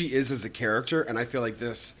who she is as a character, and I feel like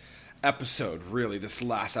this episode, really, this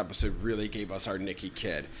last episode really gave us our Nikki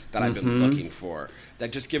Kid that I've been looking for.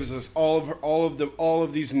 That just gives us all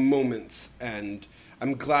of these moments, and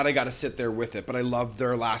I'm glad I got to sit there with it. But I love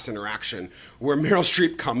their last interaction where Meryl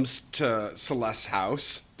Streep comes to Celeste's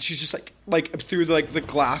house. She's just like through the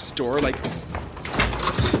glass door, like.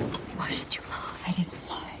 Why did you lie? I didn't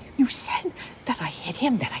lie. You said that I hit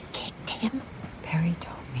him, that I kicked him. Perry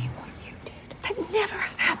told me what you did. That never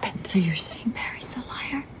happened. So you're saying Perry's a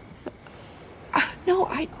liar? No,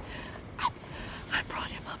 I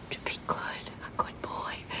brought him up to be good, a good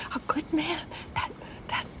boy, a good man.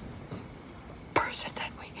 That person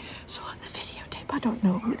that we saw in the videotape. I don't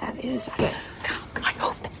know who that is. I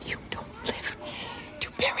hope that you don't live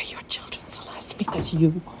to bury your children, Celeste, because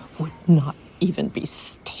you would not even be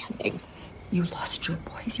standing. You lost your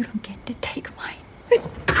boys. You don't get to take mine.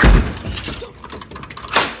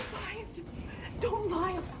 Don't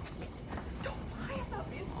lie about me. Don't lie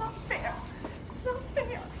about me. It's not fair. It's not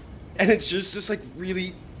fair. And it's just this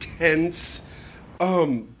really tense,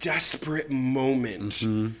 desperate moment,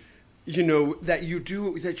 that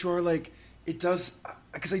you're like, it does,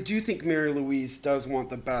 because I do think Mary Louise does want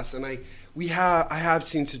the best, and I have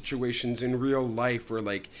seen situations in real life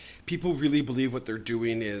where people really believe what they're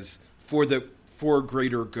doing is for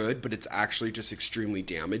greater good, but it's actually just extremely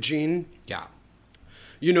damaging. Yeah.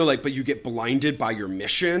 But you get blinded by your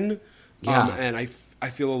mission. Yeah. And I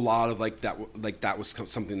feel a lot of that was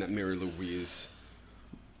something that Mary Louise.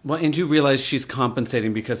 Well, and you realize she's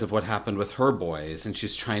compensating because of what happened with her boys, and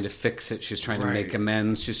she's trying to fix it. She's trying to make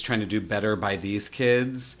amends. She's trying to do better by these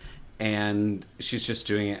kids, and she's just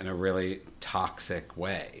doing it in a really toxic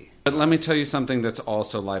way. But let me tell you something that's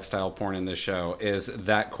also lifestyle porn in this show is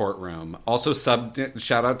that courtroom. Also,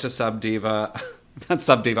 shout out to Sub Diva, not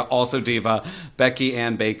Sub Diva, also Diva, Becky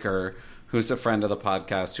Ann Baker, who's a friend of the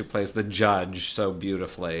podcast, who plays the judge so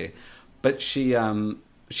beautifully. But she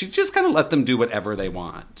just kind of let them do whatever they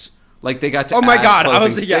want. They got to add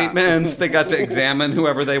closing statements. They got to examine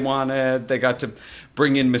whoever they wanted. They got to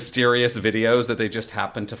bring in mysterious videos that they just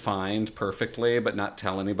happened to find perfectly, but not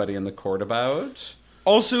tell anybody in the court about.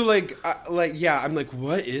 Also, I'm like,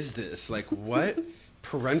 what is this? What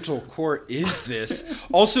parental court is this?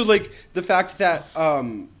 Also, the fact that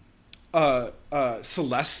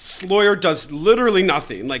Celeste's lawyer does literally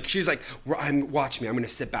nothing. She's like, watch me, I'm going to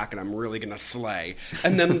sit back and I'm really going to slay.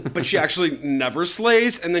 And then, but she actually never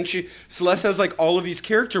slays. And then Celeste has all of these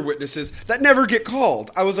character witnesses that never get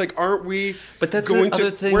called. I was like, aren't we going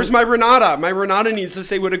to, thing. Where's my Renata? My Renata needs to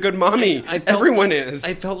say what a good mommy everyone is.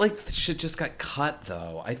 I felt like shit just got cut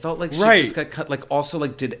though. I felt like shit just got cut. Also,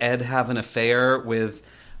 did Ed have an affair with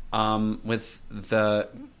the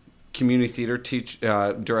community theater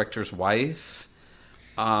director's wife?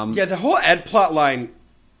 The whole Ed plot line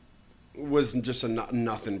was just a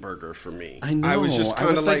nothing burger for me. I know. I was just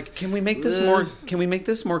kind of can we make this more? Can we make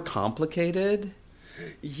this more complicated?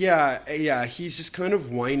 Yeah. He's just kind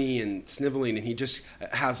of whiny and sniveling, and he just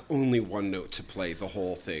has only one note to play the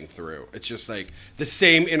whole thing through. It's just the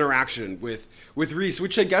same interaction with Reese,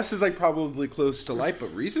 which I guess is probably close to life, but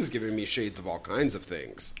Reese is giving me shades of all kinds of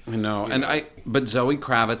things. I know, but Zoe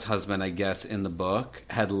Kravitz's husband, I guess, in the book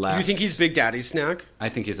had left. You think he's Big Daddy's snack? I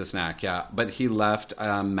think he's a snack, yeah. But he left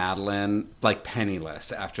Madeline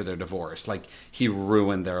penniless after their divorce. He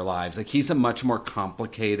ruined their lives. He's a much more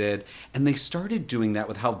complicated, and they started doing that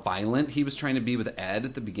with how violent he was trying to be with Ed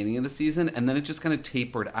at the beginning of the season, and then it just kind of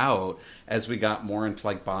tapered out as we got more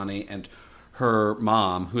into Bonnie and her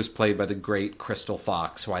mom, who's played by the great Crystal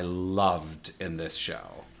Fox, who I loved in this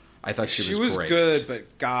show. I thought she was great. Good,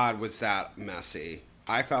 but God, was that messy.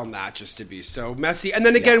 I found that just to be so messy, and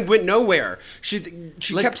then again went nowhere. She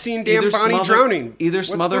kept seeing damn Bonnie drowning. Either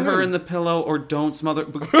smother her in the pillow or don't smother.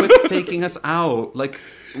 Quit faking us out.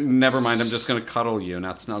 Never mind, I'm just going to cuddle you,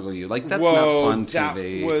 not snuggle you. That's not fun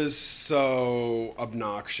TV. That was so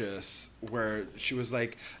obnoxious, where she was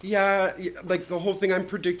like, yeah, the whole thing I'm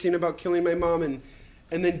predicting about killing my mom, and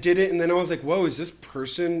then did it, and then I was like, whoa, is this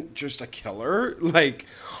person just a killer?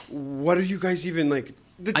 What are you guys even,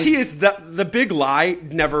 The tea is that the big lie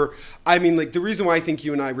never, the reason why I think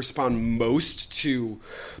you and I respond most to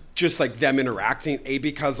just them interacting,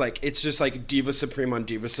 because it's just Diva Supreme on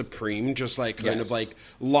Diva Supreme, just kind of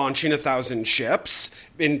launching 1,000 ships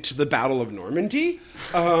into the Battle of Normandy.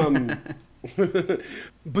 But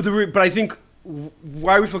I think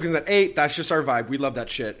why are we focusing on that? That's just our vibe. We love that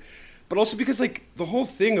shit. But also because the whole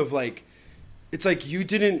thing of it's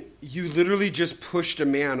you literally just pushed a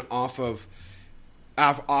man off of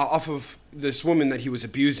this woman that he was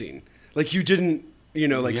abusing. You didn't. So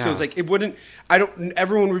it's it wouldn't.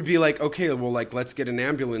 Everyone would be okay, well, let's get an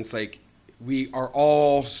ambulance. we are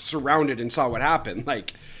all surrounded and saw what happened.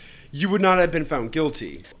 Like, you would not have been found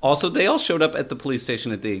guilty. Also, they all showed up at the police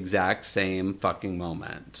station at the exact same fucking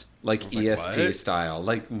moment. Like ESP what? style.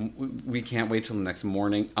 Like, we can't wait till the next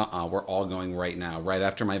morning. We're all going right now. Right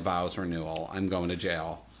after my vows renewal, I'm going to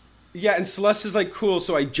jail. Yeah, and Celeste is like, cool,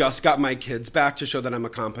 so I just got my kids back to show that I'm a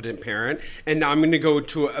competent parent, and now I'm going to go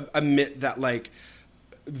to admit that, like,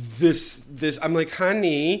 this, I'm like,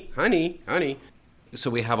 honey. So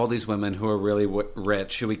we have all these women who are really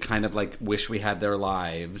rich, who we kind of, like, wish we had their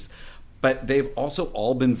lives, but they've also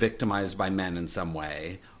all been victimized by men in some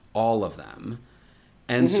way, all of them.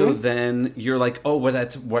 And so then you're like, oh, well,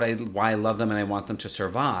 that's why I love them and I want them to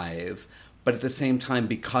survive. But at the same time,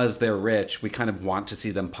 because they're rich, we kind of want to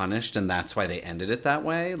see them punished, and that's why they ended it that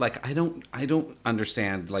way. Like, I don't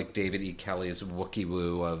understand, like, David E. Kelly's Wookie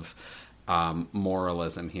Woo of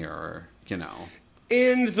moralism here, you know.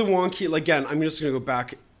 And the wonky, again, I'm just going to go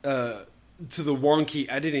back to the wonky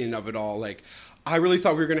editing of it all. Like, I really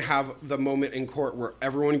thought we were going to have the moment in court where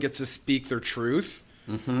everyone gets to speak their truth.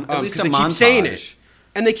 At least a they montage. keep saying it.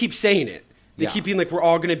 And they keep saying it. They Yeah. keep being like, we're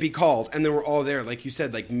all going to be called. And then we're all there. Like you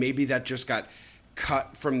said, like, maybe that just got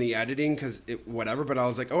cut from the editing because whatever. But I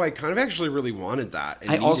was like, oh, I kind of actually really wanted that.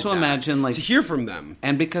 And I needed also that imagine, like, to hear from them.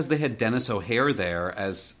 And because they had Dennis O'Hare there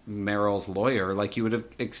as Meryl's lawyer, like, you would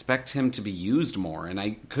expect him to be used more. And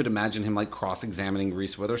I could imagine him, like, cross-examining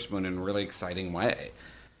Reese Witherspoon in a really exciting way.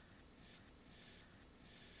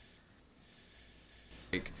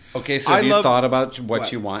 Okay, so have you thought about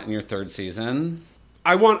what you want in your third season?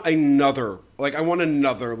 I want another,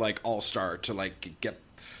 like, all-star to, like, get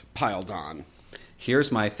piled on.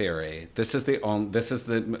 Here's my theory. This is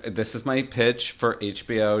my pitch for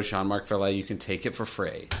HBO, Jean-Marc Vallée. You can take it for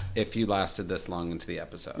free if you lasted this long into the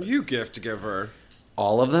episode. You gift giver.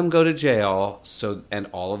 All of them go to jail, and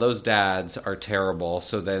all of those dads are terrible.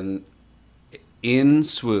 So then in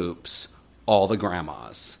swoops all the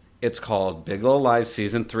grandmas. It's called Big Little Lies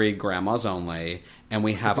Season 3, Grandmas Only. And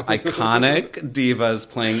we have iconic divas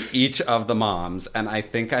playing each of the moms. And I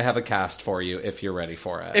think I have a cast for you if you're ready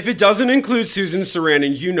for it. If it doesn't include Susan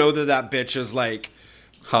Sarandon, you know that bitch is, like...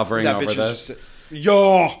 hovering over this.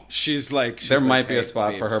 She's like... There might like, be a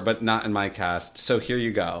spot for her, but not in my cast. So here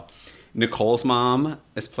you go. Nicole's mom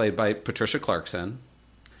is played by Patricia Clarkson.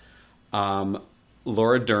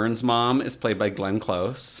 Laura Dern's mom is played by Glenn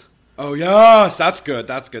Close. Oh, yes. That's good.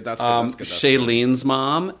 That's good. Shailene's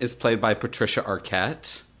mom is played by Patricia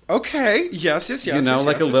Arquette. Okay. Yes. You know,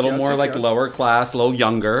 like a little more lower class, a little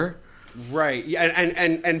younger. Right. Yeah,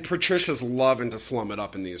 and Patricia's loving to slum it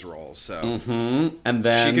up in these roles. So And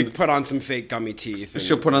then she could put on some fake gummy teeth.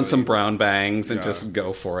 She'll put on some brown bangs and just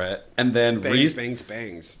go for it. And then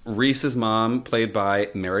bangs. Reese's mom, played by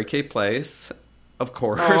Mary Kay Place, of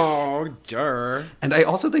course. Oh, duh. And I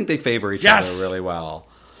also think they favor each other really well.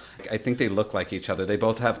 I think they look like each other. They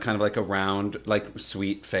both have kind of like a round, like,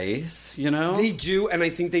 sweet face, you know? They do, and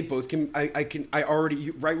I think they both can. I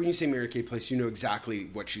already, right when you say Mary Kay Place, you know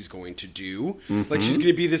exactly what she's going to do. Like, she's going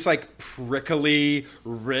to be this, like, prickly,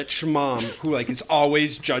 rich mom who, like, is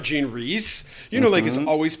always judging Reese. You know, like, is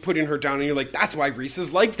always putting her down, and you're like, that's why Reese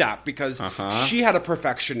is like that, because she had a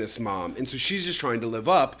perfectionist mom, and so she's just trying to live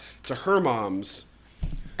up to her mom's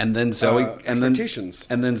and then Zoe expectations.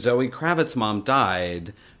 And then Zoe Kravitz's mom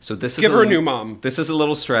died. So this is give her a new mom. This is a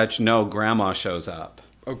little stretch. No, Grandma shows up.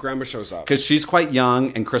 Oh, Grandma shows up because she's quite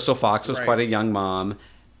young, and Crystal Fox was quite a young mom.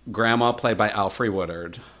 Grandma played by Alfre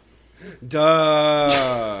Woodard.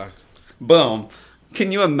 Duh. Boom.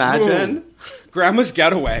 Can you imagine? Boom. Grandma's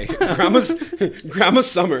Getaway. Grandma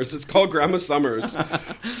Summers. It's called Grandma Summers.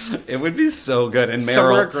 It would be so good. And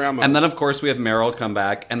Summer Meryl, Grandmas. and then of course we have Meryl come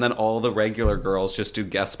back, and then all the regular girls just do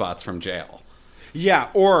guest spots from jail. Yeah,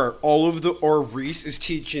 or Reese is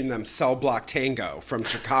teaching them Cell Block Tango from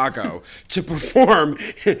Chicago to perform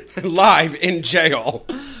live in jail.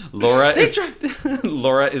 Laura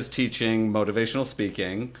is teaching motivational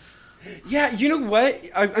speaking. Yeah, you know what?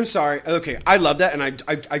 I'm sorry. Okay, I love that, and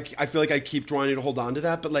I feel like I keep wanting to hold on to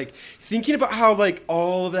that. But, like, thinking about how, like,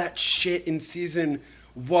 all of that shit in season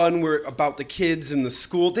 1 were about the kids in the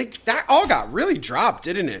school, that all got really dropped,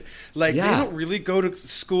 didn't it? Like, they don't really go to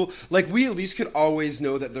school. Like, we at least could always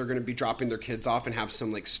know that they're going to be dropping their kids off and have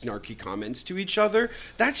some, like, snarky comments to each other.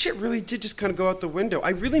 That shit really did just kind of go out the window. I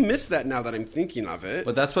really miss that now that I'm thinking of it.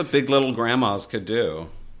 But that's what Big Little Grandmas could do.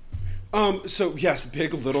 So yes,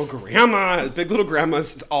 Big Little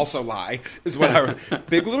Grandmas also lie, is what I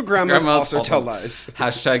Big Little Grandmas also tell lies.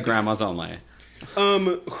 Hashtag Grandmas Only.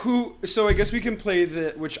 So I guess we can play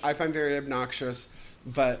which I find very obnoxious,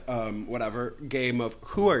 but whatever game of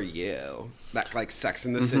Who Are You? That like Sex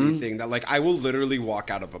in the City thing that like I will literally walk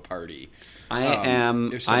out of a party.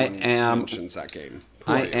 If someone mentions that game.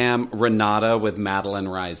 I am Renata with Madeline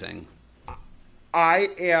Rising. I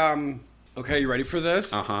am okay. You ready for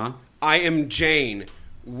this? Uh-huh. I am Jane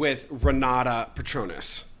with Renata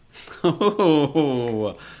Patronus.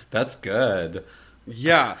 Oh, that's good.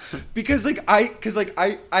 Yeah, because I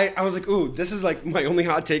was like, ooh, this is like my only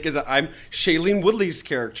hot take is that I'm Shailene Woodley's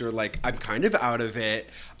character. Like, I'm kind of out of it.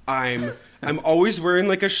 I'm always wearing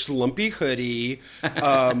like a schlumpy hoodie.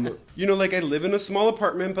 Like I live in a small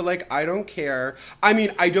apartment, but like I don't care. I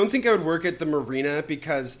mean, I don't think I would work at the marina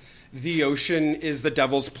because the ocean is the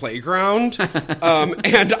devil's playground,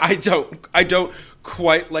 and I don't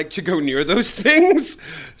quite like to go near those things.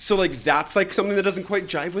 So like that's like something that doesn't quite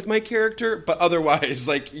jive with my character. But otherwise,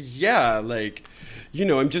 like yeah, like.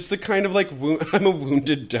 I'm just the kind of like I'm a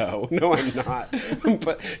wounded doe. No, I'm not.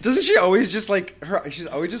 But doesn't she always just like her? She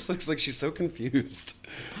always just looks like she's so confused.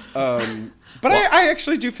 But I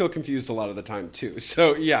actually do feel confused a lot of the time too.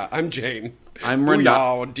 So yeah, I'm Jane. I'm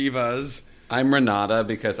Renata. Divas. I'm Renata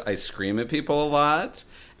because I scream at people a lot,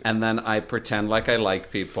 and then I pretend like I like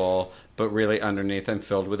people, but really underneath I'm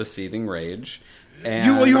filled with a seething rage.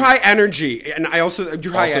 And you're high energy, and I also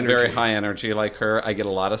you're high energy. Very high energy like her. I get a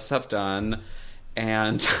lot of stuff done.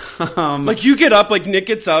 And like you get up, like Nick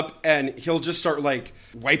gets up, and he'll just start like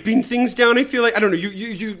wiping things down. I feel like I don't know.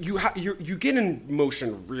 You get in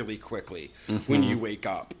motion really quickly when you wake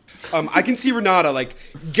up. I can see Renata like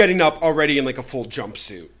getting up already in like a full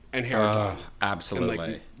jumpsuit and hair done, absolutely,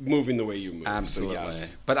 and, like, moving the way you move. Absolutely, so,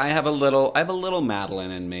 yes. But I have a little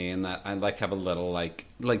Madeline in me, and that I like have a little like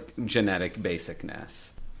genetic basicness.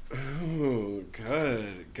 Oh,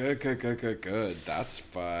 good. That's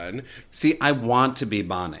fun. See, I want to be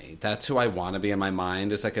Bonnie. That's who I want to be in my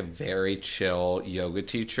mind, is like a very chill yoga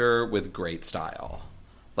teacher with great style.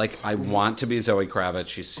 Like, I want to be Zoe Kravitz.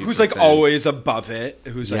 She's super who's like thin. always above it.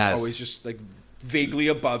 Who's like Yes. always just like vaguely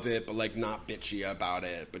above it, but like not bitchy about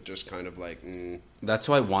it, but just kind of like. That's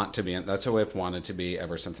who I want to be. That's who I've wanted to be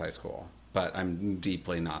ever since high school. But I'm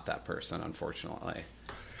deeply not that person, unfortunately.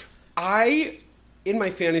 In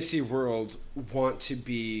my fantasy world, want to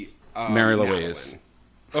be Mary Louise.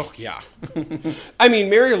 Oh, yeah. I mean,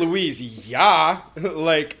 Mary Louise, yeah.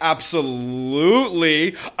 Like,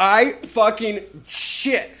 absolutely. I fucking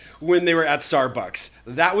shit when they were at Starbucks.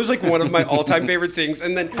 That was like one of my all-time favorite things.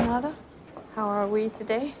 And then... Renata, how are we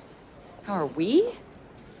today? How are we?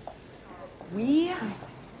 We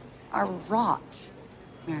are wrought,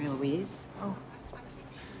 Mary Louise. Oh.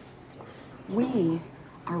 We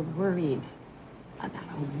are worried about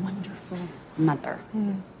a wonderful mother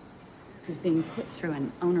who's being put through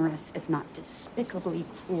an onerous, if not despicably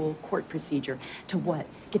cruel court procedure to what?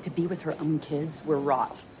 Get to be with her own kids? We're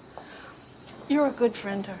wrought. You're a good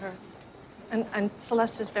friend to her. And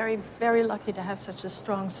Celeste is very, very lucky to have such a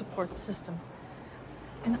strong support system.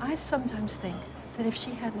 And I sometimes think that if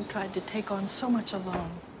she hadn't tried to take on so much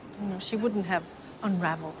alone, she wouldn't have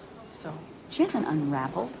unraveled. So she hasn't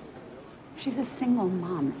unraveled. She's a single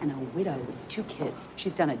mom and a widow with 2 kids.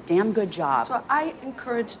 She's done a damn good job. So I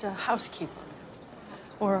encouraged a housekeeper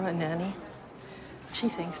or a nanny. She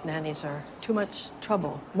thinks nannies are too much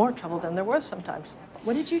trouble, more trouble than there was sometimes.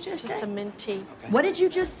 What did you just say? Just a mint tea. Okay. What did you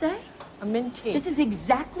just say? A mint tea. This is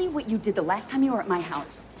exactly what you did the last time you were at my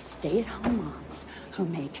house. Stay-at-home moms who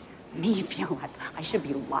make me feel like I should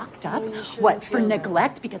be locked up. What, for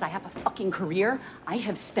neglect because I have a fucking career? I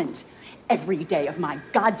have spent every day of my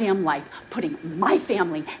goddamn life putting my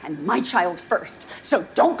family and my child first. So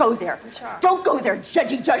don't go there. Sure. Don't go there,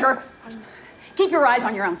 judgy judger. Keep your eyes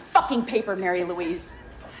on your own fucking paper, Mary Louise.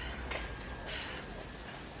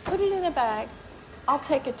 Put it in a bag. I'll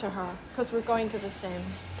take it to her because we're going to the same.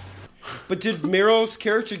 But did Meryl's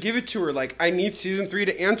character give it to her? Like, I need season 3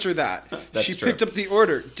 to answer that. That's she true. picked up the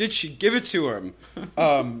order. Did she give it to him?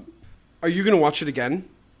 Are you going to watch it again?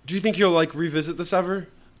 Do you think you'll, like, revisit this ever?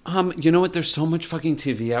 You know what? There's so much fucking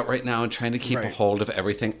TV out right now, and trying to keep a hold of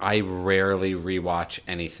everything. I rarely rewatch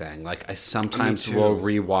anything. Like, I sometimes will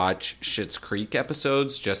rewatch Schitt's Creek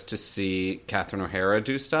episodes just to see Catherine O'Hara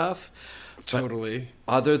do stuff. Totally.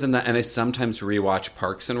 But other than that, and I sometimes rewatch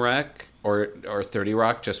Parks and Rec or 30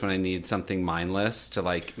 Rock just when I need something mindless to,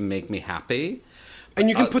 like, make me happy. And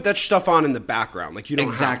you can put that stuff on in the background. Like, you don't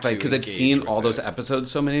exactly, have to because I've seen all those episodes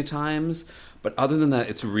so many times. But other than that,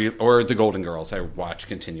 it's real. Or The Golden Girls, I watch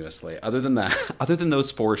continuously. Other than that, other than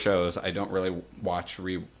those 4 shows, I don't really watch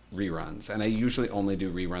reruns, and I usually only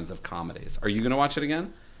do reruns of comedies. Are you going to watch it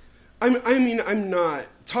again? I mean, I'm not.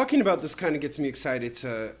 Talking about this kind of gets me excited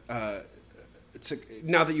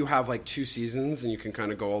now that you have like 2 seasons and you can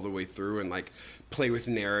kind of go all the way through and like play with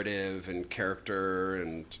narrative and character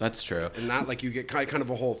and that's true. And that like you get kind of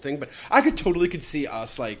a whole thing. But I could see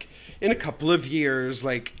us like in a couple of years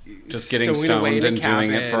like just getting stoned and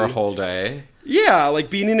doing it for a whole day. Yeah, like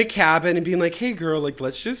being in a cabin and being like, hey girl, like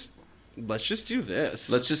let's just do this.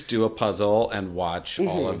 Let's just do a puzzle and watch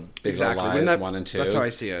all of Big Little Lies 1 and 2. That's how I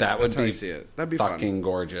see it. That'd be That'd be fucking fun.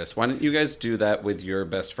 gorgeous. Why don't you guys do that with your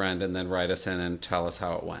best friend and then write us in and tell us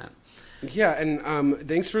how it went? Yeah, and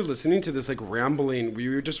thanks for listening to this like rambling.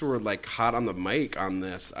 We just were like hot on the mic on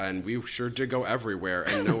this, and we sure did go everywhere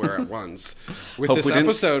and nowhere at once with this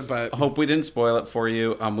episode. But hope we didn't spoil it for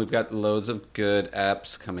you. We've got loads of good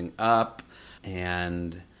eps coming up,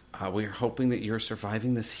 and we're hoping that you're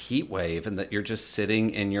surviving this heat wave and that you're just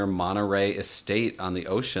sitting in your Monterey estate on the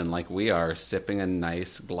ocean like we are, sipping a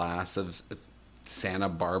nice glass of Santa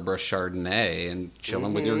Barbara Chardonnay and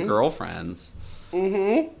chilling with your girlfriends.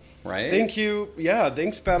 Mm-hmm. Right? Thank you. Yeah,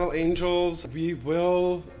 thanks, Battle Angels. We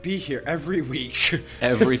will be here every week.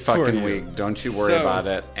 Every fucking week. Don't you worry about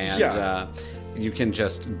it. And yeah. You can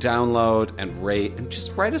just download and rate and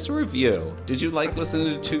just write us a review. Did you like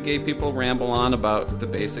listening to 2 gay people ramble on about the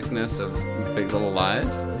basicness of Big Little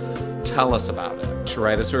Lies? Tell us about it.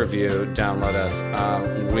 Write us a review. Download us.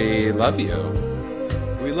 We love you.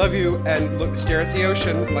 We love you. And stare at the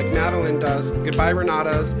ocean like Madeline does. Goodbye,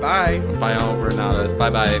 Renatas. Bye. Bye, all Renatas.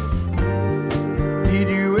 Bye-bye. Did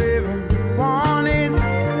you ever want it?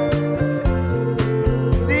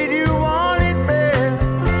 Did you want it bad?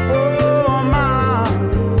 Oh, my.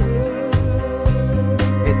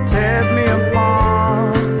 It tears me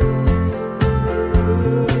apart.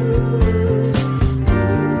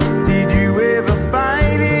 Did you ever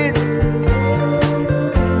fight it?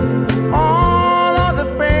 All of the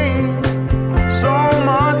pain, so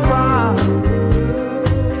much pride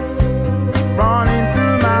running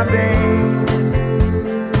through my veins.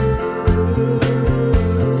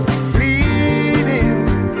 Bleeding,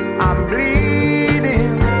 I'm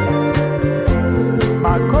bleeding.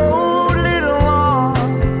 My cold little heart.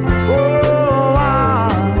 Oh,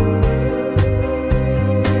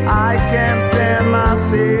 I can't stand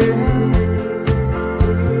myself.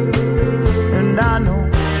 And I know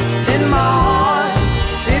in my heart,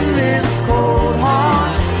 in this cold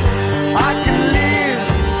heart, I can live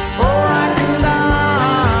or I can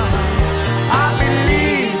die. I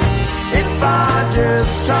believe if I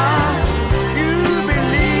just try.